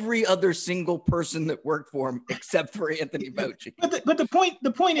every other single person that worked for him except for Anthony Fauci. But the point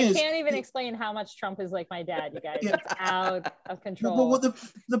is, I can't even explain how much Trump is like my dad, you guys. It's out of control. Well,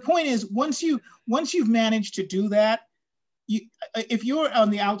 the point is, once you've managed to do that, if you're on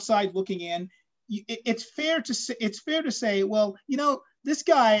the outside looking in, it's fair to say, well, this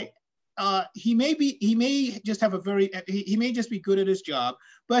guy, he may just be good at his job,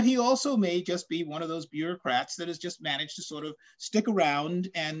 but he also may just be one of those bureaucrats that has just managed to sort of stick around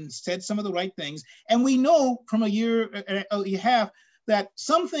and said some of the right things. And we know from a year and a half that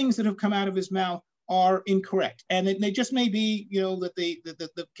some things that have come out of his mouth are incorrect, and they just may be, that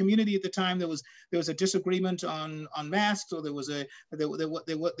the community at the time there was a disagreement on masks, or they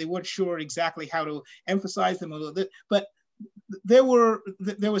weren't sure exactly how to emphasize them a little bit, but there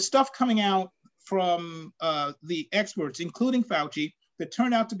was stuff coming out from the experts, including Fauci, that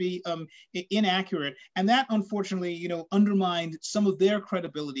turned out to be inaccurate, and that unfortunately, undermined some of their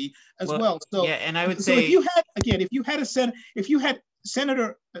credibility as well. So yeah, and I would say, if you had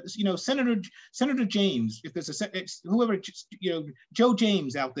Senator James, if there's whoever, Joe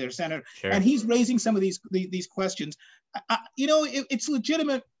James out there, Senator, sure, and he's raising some of these questions. It's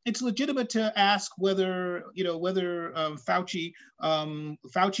legitimate. It's legitimate to ask whether Fauci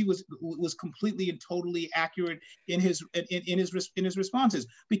was completely and totally accurate in his responses.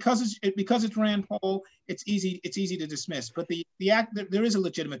 Because it's Rand Paul, it's easy to dismiss. But there is a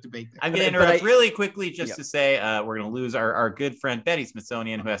legitimate debate there. I'm going to interrupt really quickly just to say we're going to lose our good friend Betty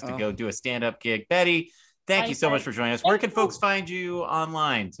Smithsonian, who has to go do a stand-up gig. Betty, thank you so much for joining us. Where can folks find you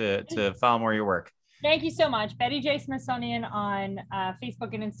online to follow more of your work? Thank you so much. Betty J. Smithsonian on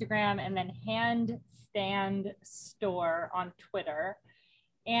Facebook and Instagram, and then Handstand Store on Twitter.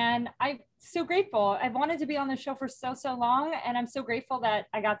 And I'm so grateful. I've wanted to be on the show for so long, and I'm so grateful that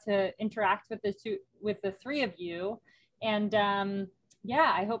I got to interact with the 3 of you. And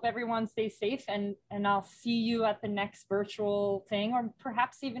I hope everyone stays safe, and I'll see you at the next virtual thing, or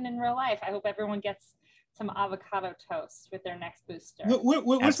perhaps even in real life. I hope everyone gets some avocado toast with their next booster.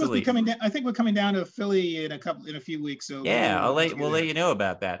 We're supposed to be coming down. I think we're coming down to Philly in a few weeks. So yeah, we'll let you know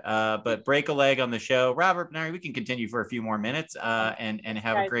about that. But break a leg on the show, Robert. Nari, we can continue for a few more minutes and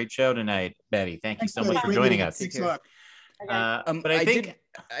have a great show tonight, Betty. Thank you so much for joining us. Thanks a lot. But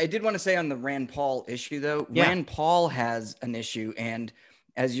I did want to say on the Rand Paul issue, though, Rand Paul has an issue. And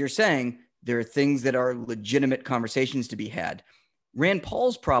as you're saying, there are things that are legitimate conversations to be had. Rand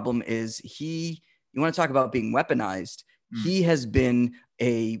Paul's problem is you want to talk about being weaponized. He has been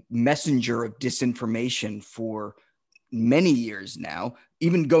a messenger of disinformation for many years now,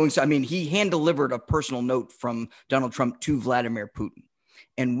 even he hand delivered a personal note from Donald Trump to Vladimir Putin.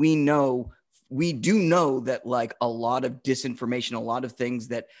 And we do know that like a lot of disinformation, a lot of things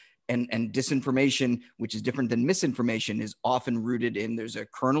that, and disinformation, which is different than misinformation, is often rooted in there's a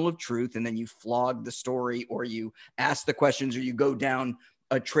kernel of truth, and then you flog the story, or you ask the questions, or you go down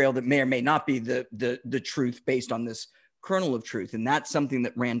a trail that may or may not be the truth based on this kernel of truth. And that's something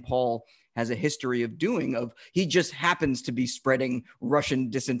that Rand Paul has a history of doing. He just happens to be spreading Russian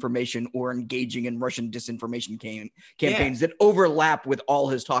disinformation or engaging in Russian disinformation campaigns that overlap with all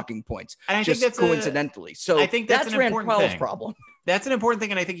his talking points, and I think that's coincidentally. So I think that's Rand Paul's problem. That's an important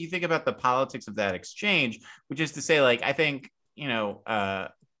thing. And I think you think about the politics of that exchange, which is to say, like, I think, I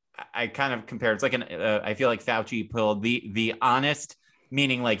kind of compare, it's like I feel like Fauci pulled the honest,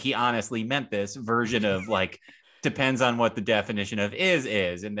 meaning like he honestly meant this version of like, depends on what the definition of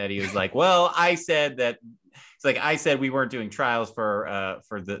is, and that he was like, well, I said that. It's like, I said we weren't doing trials for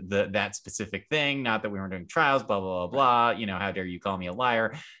that specific thing, not that we weren't doing trials, blah, blah, blah, blah. How dare you call me a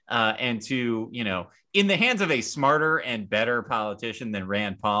liar? And to, in the hands of a smarter and better politician than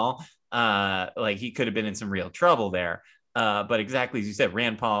Rand Paul, like he could have been in some real trouble there. But exactly as you said,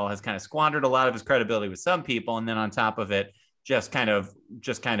 Rand Paul has kind of squandered a lot of his credibility with some people. And then on top of it, just kind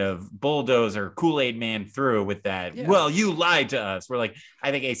of bulldozer Kool-Aid man through with that. Yeah. Well, you lied to us. We're like, I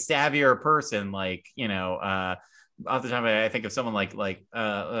think a savvier person, like, off the top of it, I think of someone like, well,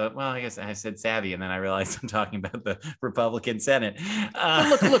 I guess I said savvy, and then I realized I'm talking about the Republican Senate.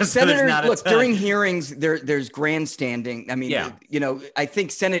 Look, senators, during hearings, there's grandstanding. I mean, I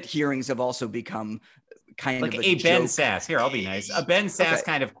think Senate hearings have also become kind like of a Ben Sass. Here, I'll be nice. A Ben Sass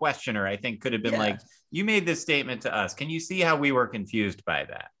kind of questioner, I think, could have been like, you made this statement to us. Can you see how we were confused by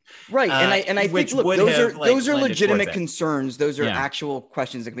that? Right. And I think, look, those are legitimate concerns. Those are actual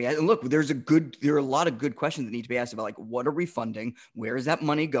questions that can be asked. And look, there are a lot of good questions that need to be asked about, like, what are we funding? Where is that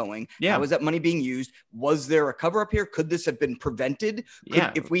money going? How is that money being used? Was there a cover up here? Could this have been prevented?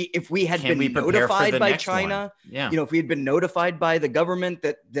 If we had been notified by China, if we had been notified by the government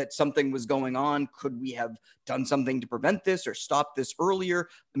that something was going on, could we have done something to prevent this or stop this earlier?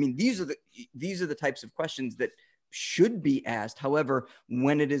 I mean, these are the types of questions that should be asked. However,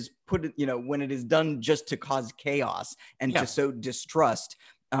 when it is when it is done just to cause chaos and to sow distrust,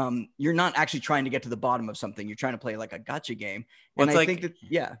 you're not actually trying to get to the bottom of something. You're trying to play like a gotcha game. Well, and I think that,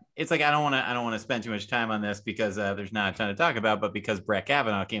 it's like, I don't want to spend too much time on this because there's not a ton to talk about, but because Brett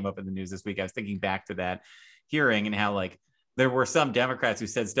Kavanaugh came up in the news this week, I was thinking back to that hearing and how, like, there were some Democrats who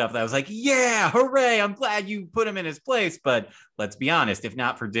said stuff that I was like, yeah, hooray, I'm glad you put him in his place. But let's be honest, if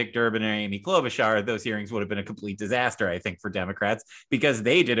not for Dick Durbin and Amy Klobuchar, those hearings would have been a complete disaster, I think, for Democrats, because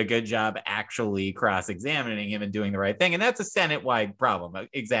they did a good job actually cross-examining him and doing the right thing. And that's a Senate-wide problem.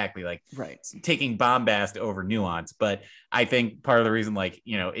 Exactly. Like taking bombast over nuance. But I think part of the reason, like,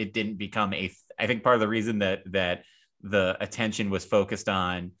 it didn't become I think part of the reason that the attention was focused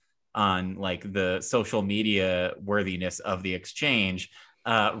on like the social media worthiness of the exchange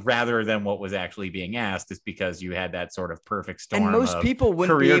rather than what was actually being asked, is because you had that sort of perfect storm and most of people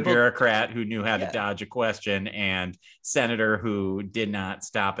career bureaucrat who knew how to dodge a question and senator who did not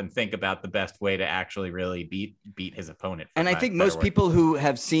stop and think about the best way to actually really beat his opponent. And I think most people who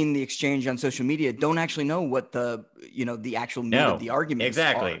have seen the exchange on social media don't actually know what the actual meat of the arguments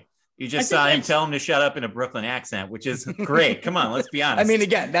are. You just saw him tell him to shut up in a Brooklyn accent, which is great. Come on, let's be honest. I mean,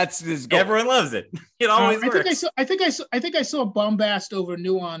 again, that's his goal. Everyone loves it. It always works. I think I saw bombast over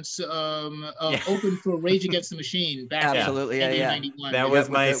nuance open for Rage Against the Machine back in 1991. That was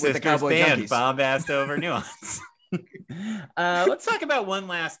my sister's band, bombast over nuance. Let's talk about one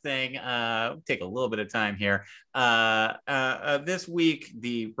last thing. We'll take a little bit of time here. This week,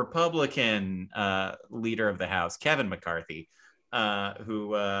 the Republican leader of the House, Kevin McCarthy,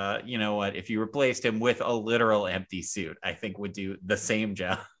 who, if you replaced him with a literal empty suit, I think would do the same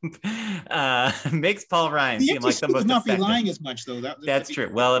job. Makes Paul Ryan seem like the most not be lying as much, though. That's true.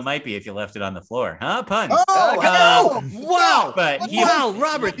 Well, it might be if you left it on the floor, huh? Puns. Wow! But wow,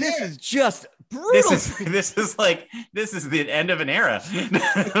 Robert, this is just This is the end of an era.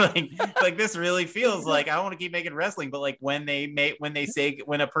 like this really feels like I want to keep making wrestling, but like when a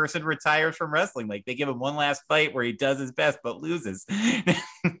person retires from wrestling, like they give him one last fight where he does his best but loses.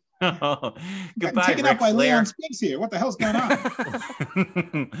 Oh, goodbye, taken Ric up by Flair. Leon Spinks here. What the hell's going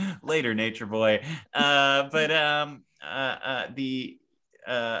on? Later, Nature Boy.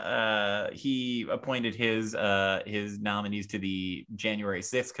 He appointed his nominees to the January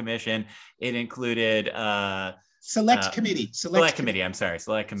 6th commission. It included Select committee.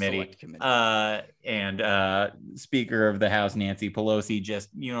 And Speaker of the House Nancy Pelosi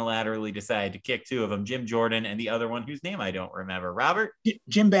just unilaterally decided to kick two of them, Jim Jordan and the other one whose name I don't remember. Robert?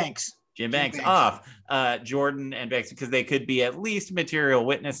 Jim Banks. Jim Banks off. Jordan and Banks, because they could be at least material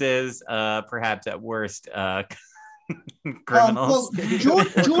witnesses, perhaps at worst criminals.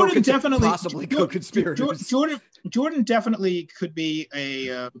 Jordan definitely possibly co-conspirators. Jordan definitely could be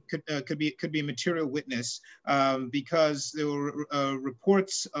a material witness because there were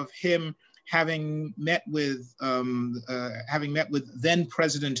reports of him having met with then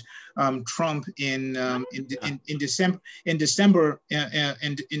President Trump in December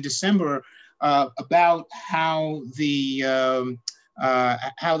about how the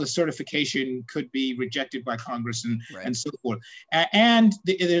certification could be rejected by Congress and so forth. And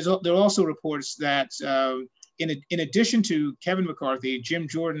there are also reports that in addition to Kevin McCarthy, Jim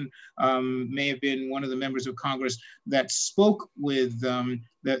Jordan may have been one of the members of Congress that spoke with former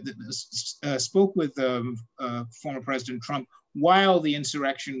President Trump while the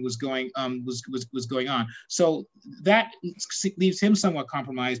insurrection was going on. So that leaves him somewhat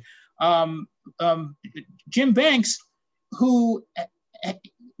compromised. Jim Banks, who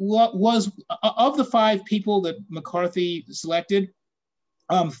was of the 5 people that McCarthy selected,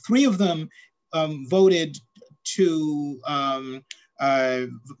 3 of them voted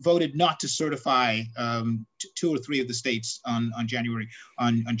not to certify 2 or 3 of the states on January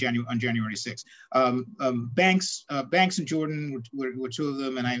 6th. Banks and Jordan were 2 of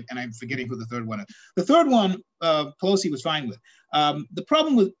them, and I'm forgetting who the third one is. The third one, Pelosi was fine with. The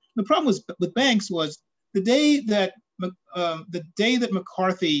problem with Banks was the day that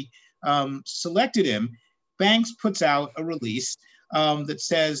McCarthy selected him, Banks puts out a release that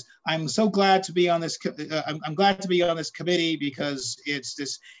says, "I'm so glad to be on this. I'm glad to be on this committee because it's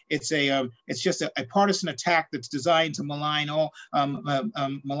just a partisan attack that's designed to malign all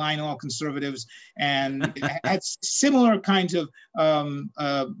conservatives, and it had similar kinds of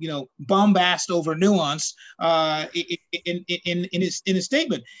bombast over nuance in his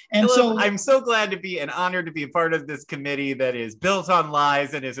statement." And so I'm so glad to be and honored to be a part of this committee that is built on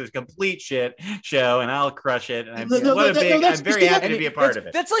lies and is a complete shit show, and I'll crush it. And I'm very happy to be a part of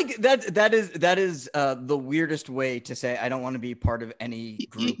it. That's like that is the weirdest way to say I don't want to be part of any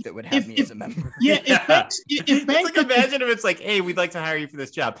group that would have me as a member. Yeah, if Banks, imagine if it's like, hey, we'd like to hire you for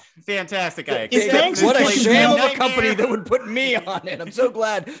this job. Fantastic guy. What a shame of a company that would put me on it. I'm so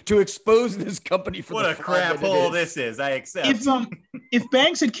glad to expose this company for what a crap hole this is. I accept. If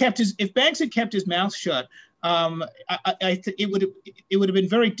Banks had kept his mouth shut, it would have been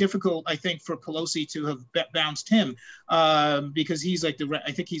very difficult, I think, for Pelosi to have bounced him because he's like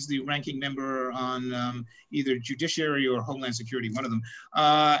I think he's the ranking member on either Judiciary or Homeland Security, one of them.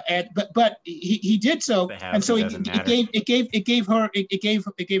 But he did so, and so it gave her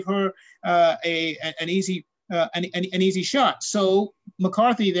an easy shot. So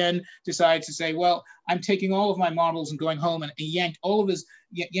McCarthy then decides to say, well, I'm taking all of my models and going home, and he yanked all of his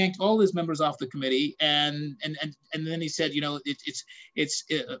members off the committee, and then he said,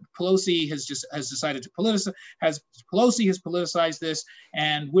 Pelosi has decided to politicize this,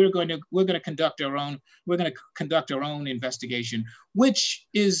 and we're going to conduct our own investigation, which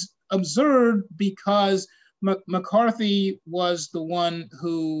is absurd because McCarthy was the one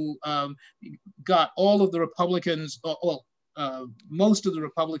who got all of the Republicans, most of the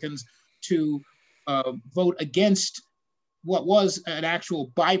Republicans, to vote against what was an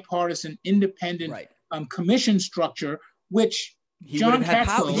actual bipartisan, independent commission structure, which he would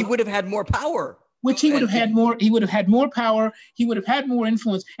have had more power. He would have had more power. He would have had more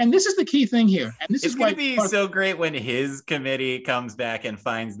influence. And this is the key thing here. And this is going to be so great when his committee comes back and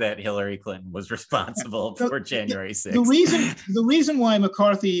finds that Hillary Clinton was responsible for January 6th. The reason why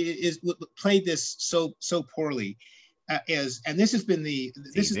McCarthy played this so poorly is, and this has been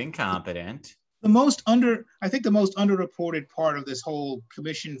he's incompetent. The most underreported part of this whole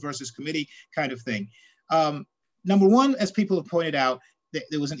commission versus committee kind of thing. Number one, as people have pointed out,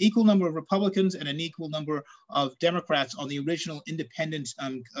 there was an equal number of Republicans and an equal number of Democrats on the original independent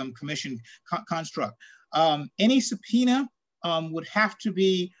commission construct. Any subpoena would have to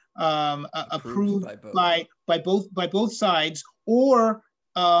be approved by both sides, or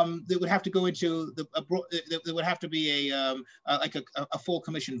they would have to go into there would have to be a full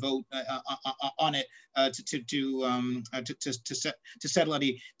commission vote on it to settle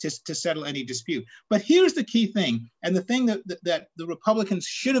any dispute. But here's the key thing, and the thing that the Republicans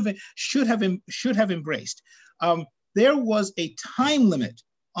should have embraced. There was a time limit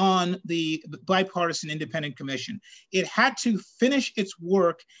on the bipartisan independent commission. It had to finish its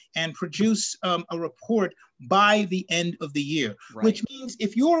work and produce a report by the end of the year, right. Which means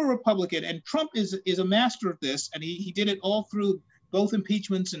if you're a Republican, and Trump is a master of this, and he did it all through both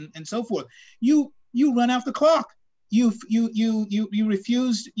impeachments and so forth, you run out the clock. You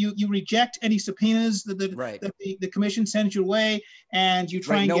refuse, you reject any subpoenas that the commission sends your way, and you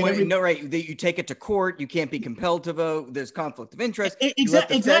try you take it to court. You can't be compelled to vote. There's conflict of interest.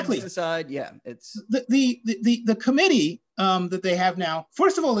 Exactly. Decide. Yeah, it's the committee that they have now.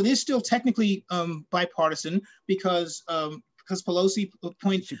 First of all, it is still technically bipartisan because Pelosi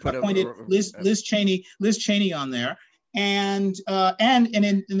appointed Liz Cheney on there. And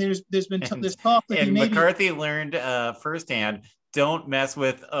there's been this talk that McCarthy learned firsthand, don't mess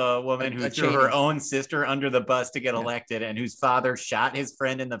with a woman who threw her own sister under the bus to get elected, and whose father shot his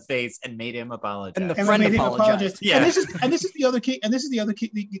friend in the face and made him apologize. And the friend apologized. Yeah. And this is the other key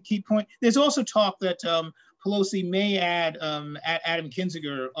point. There's also talk that Pelosi may add Adam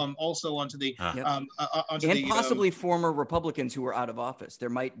Kinzinger also onto the possibly former Republicans who were out of office.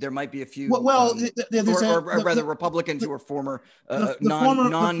 There might be a few rather Republicans who are former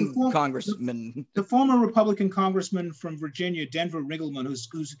non-congressmen. The former Republican congressman from Virginia, Denver Riggleman,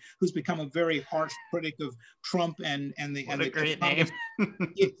 who's become a very harsh critic of Trump and the great name.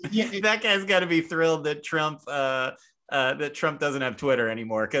 That guy's got to be thrilled that Trump doesn't have Twitter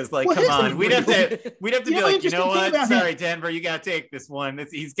anymore, because come on, we'd have to be like, you know what? Sorry, Denver, you got to take this one.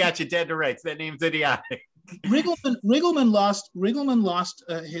 He's got you dead to rights. That name's idiotic. Riggleman lost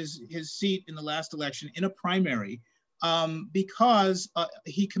his seat in the last election in a primary because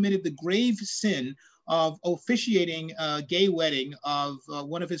he committed the grave sin of officiating a gay wedding of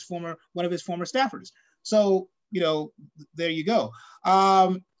one of his former staffers. So there you go.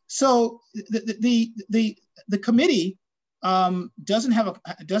 So the committee doesn't have a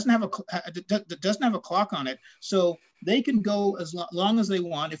clock on it, so they can go as long as they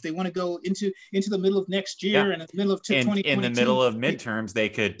want. If they want to go into the middle of next year and in the middle of 2022, in the middle of midterms, they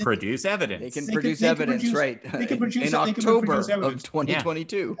could produce evidence. They can produce evidence in October of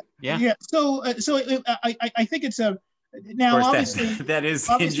 2022. Yeah. So I think it's a. Now, obviously, that is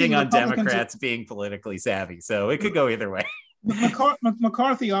hinging on Democrats being politically savvy, so it could go either way.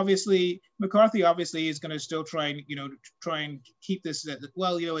 McCarthy obviously is going to still try and keep this. This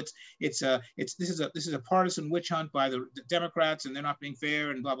is a partisan witch hunt by the Democrats, and they're not being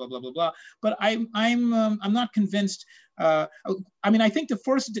fair and blah blah blah blah blah. But I'm not convinced. I think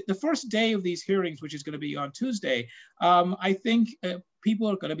the first day of these hearings, which is going to be on Tuesday, I think people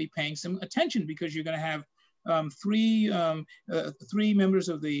are going to be paying some attention, because you're going to have three members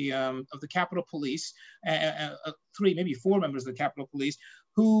of the Capitol Police, maybe four members of the Capitol Police,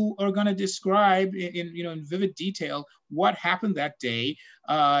 who are going to describe in vivid detail what happened that day,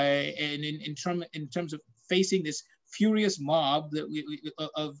 and in terms of facing this furious mob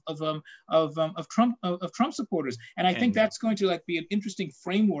of Trump supporters. And I think that's going to be an interesting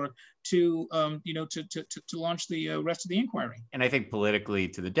framework to launch the rest of the inquiry. And I think politically,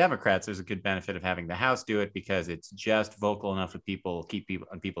 to the Democrats, there's a good benefit of having the House do it, because it's just vocal enough with people, keep people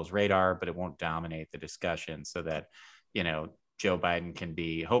on people's radar, but it won't dominate the discussion, so that Joe Biden can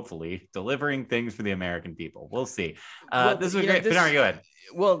be hopefully delivering things for the American people. We'll see. This is great. Bernard, go ahead.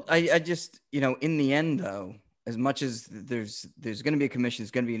 Well, I just in the end, though, as much as there's going to be a commission,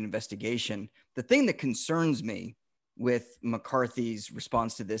 there's going to be an investigation. The thing that concerns me with McCarthy's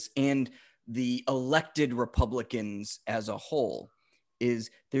response to this, and the elected Republicans as a whole,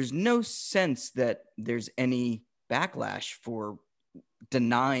 is there's no sense that there's any backlash for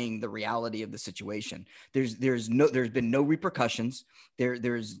denying the reality of the situation. There's been no repercussions.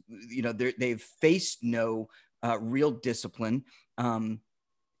 They've faced no real discipline.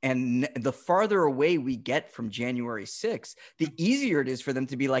 And the farther away we get from January 6th, the easier it is for them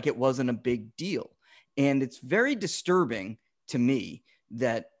to be like, it wasn't a big deal. And it's very disturbing to me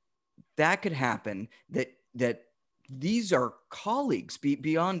that could happen, that these are colleagues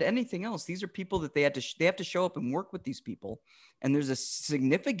beyond anything else. These are people that they have to show up and work with these people. And there's a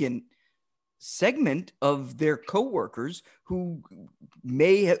significant segment of their coworkers who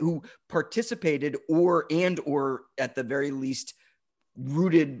participated or at the very least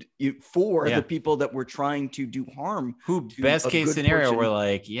rooted for the people that were trying to do harm. Who best case scenario were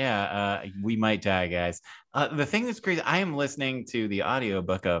like, we might die, guys. The thing that's crazy, I am listening to the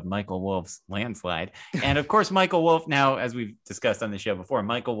audiobook of Michael Wolff's Landslide. And of course, Michael Wolff, now, as we've discussed on the show before,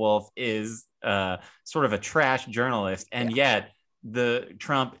 Michael Wolff is sort of a trash journalist. And yet the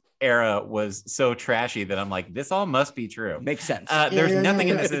Trump era was so trashy that I'm like, this all must be true. Makes sense. There's nothing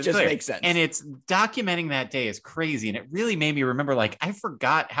in this. It just makes sense. And it's documenting that day is crazy. And it really made me remember, like, I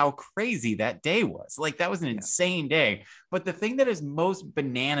forgot how crazy that day was. Like, that was an insane day. But the thing that is most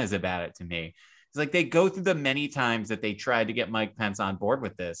bananas about it to me is, like, they go through the many times that they tried to get Mike Pence on board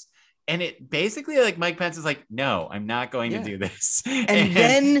with this. And it basically, like, Mike Pence is like, no, I'm not going to do this. And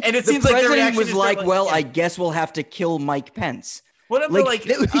then it seems like the reaction was like, well, I guess we'll have to kill Mike Pence. Whatever, up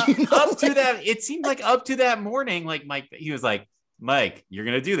to that, it seemed like up to that morning, like Mike, he was like, Mike, you're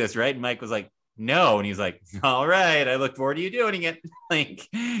going to do this, right? And Mike was like, no. And he's like, all right, I look forward to you doing it. Like,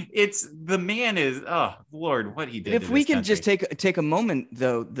 it's, the man is, oh Lord, what he did. If we can just take a moment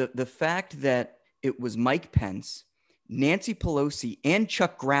though, the fact that it was Mike Pence, Nancy Pelosi, and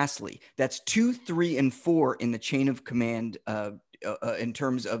Chuck Grassley, that's 2, 3, and 4 in the chain of command in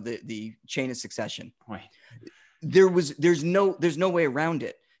terms of the chain of succession. Boy. There's no way around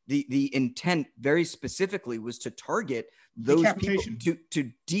it. The intent very specifically was to target those people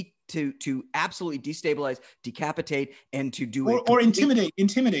to absolutely destabilize, decapitate, and to do or intimidate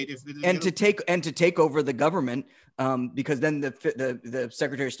to take over the government, because then the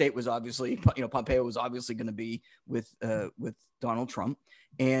Secretary of State was obviously, Pompeo was obviously going to be with Donald Trump,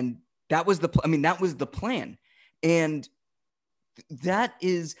 and that was the plan. And that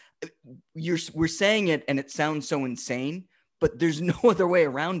is, we're saying it and it sounds so insane, but there's no other way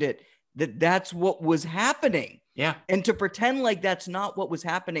around it, that's what was happening. Yeah. And to pretend like that's not what was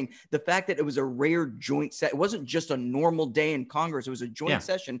happening, the fact that it was a rare joint set, it wasn't just a normal day in Congress, it was a joint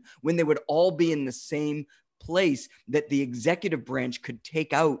session when they would all be in the same place, that the executive branch could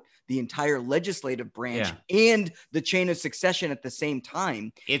take out the entire legislative branch and the chain of succession at the same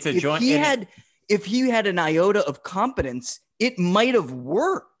time. It's a joint. If he had an iota of competence, it might have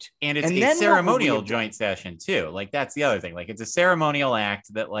worked. And it's a ceremonial joint session too. Like, that's the other thing. Like, it's a ceremonial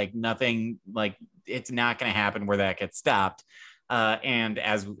act that, like, nothing, like, it's not going to happen where that gets stopped. And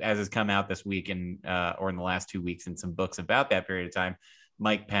as has come out this week or in the last 2 weeks in some books about that period of time,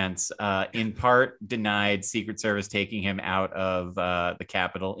 Mike Pence, in part, denied Secret Service taking him out of the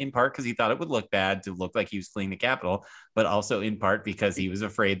Capitol, in part because he thought it would look bad to look like he was fleeing the Capitol, but also in part because he was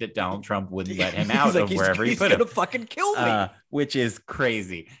afraid that Donald Trump wouldn't let him out of wherever he put him. He's gonna fucking kill me. Which is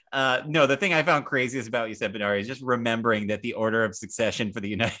crazy. No, the thing I found craziest about what you said, Behnari, is just remembering that the order of succession for the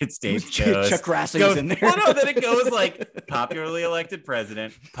United States goes, Chuck Grassley is in there. Then it goes like popularly elected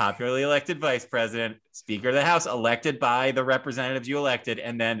president, popularly elected vice president, Speaker of the House elected by the representatives you elected,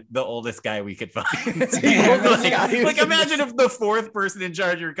 and then the oldest guy we could find. like imagine if the fourth person in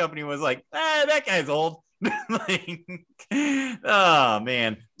charge of your company was like, that guy's old. Oh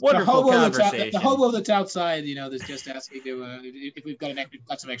man, wonderful conversation. The hobo that's outside, that's just asking if we've got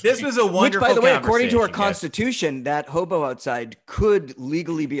some extra. This was a wonderful. Which, by the way, according to our Constitution, that hobo outside could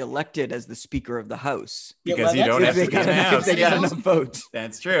legally be elected as the Speaker of the House because you don't have to be in the House. If they got enough votes.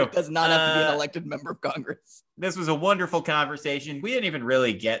 That's true. It does not have to be an elected member of Congress. This was a wonderful conversation. We didn't even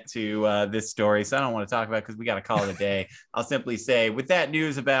really get to this story, so I don't want to talk about it because we got to call it a day. I'll simply say, with that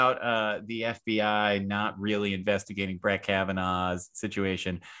news about the FBI not really investigating Brett Kavanaugh's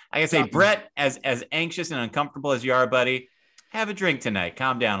situation, I can say, Brett, as anxious and uncomfortable as you are, buddy, have a drink tonight.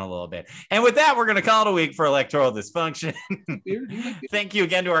 Calm down a little bit. And with that, we're going to call it a week for Electoral Dysfunction. Thank you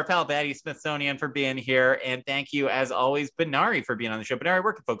again to our pal, Batty Smithsonian, for being here. And thank you, as always, Behnari, for being on the show. Behnari,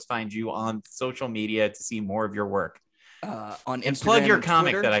 where can folks find you on social media to see more of your work? On Instagram, and plug your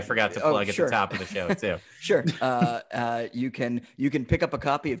comic Twitter. that I forgot to plug at the top of the show too. Sure. You can pick up a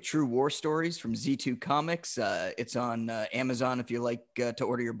copy of True War Stories from Z2 Comics. It's on Amazon if you like to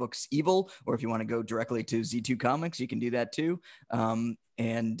order your books Evil, or if you want to go directly to Z2 Comics, you can do that too. And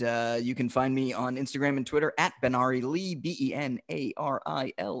you can find me on Instagram and Twitter at Behnari Lee, BENARILEE.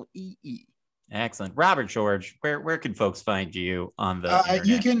 Excellent. Robert George, where can folks find you on the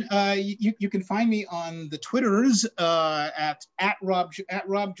internet? You can find me on the Twitters at Rob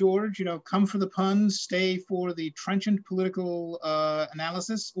George. Come for the puns, stay for the trenchant political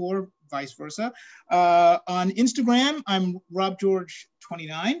analysis, or vice versa. On Instagram, I'm Rob George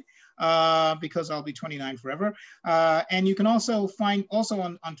 29. Because I'll be 29 forever. And you can also find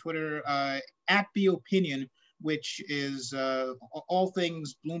on Twitter at BOpinion, which is all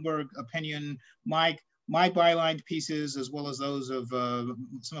things Bloomberg opinion, my bylined pieces, as well as those of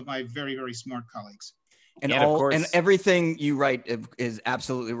some of my very, very smart colleagues. And of course, and everything you write is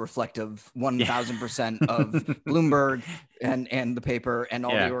absolutely reflective, 1,000% of Bloomberg and the paper and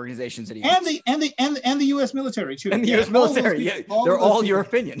all the organizations that he and the U.S. military too. And the U.S. military, they're all your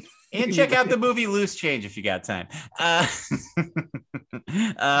opinion. And check out the movie Loose Change if you got time.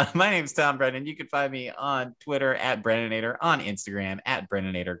 My name is Tom Brennan. You can find me on Twitter at Brennanator, on Instagram at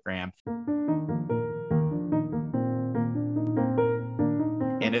BrennanatorGram.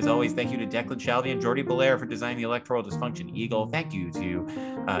 And as always, thank you to Declan Shalvey and Jordy Belair for designing the Electoral Dysfunction Eagle. Thank you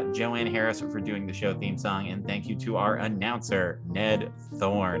to Joanne Harris for doing the show theme song. And thank you to our announcer, Ned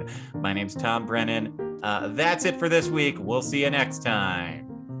Thorne. My name's Tom Brennan. That's it for this week. We'll see you next time.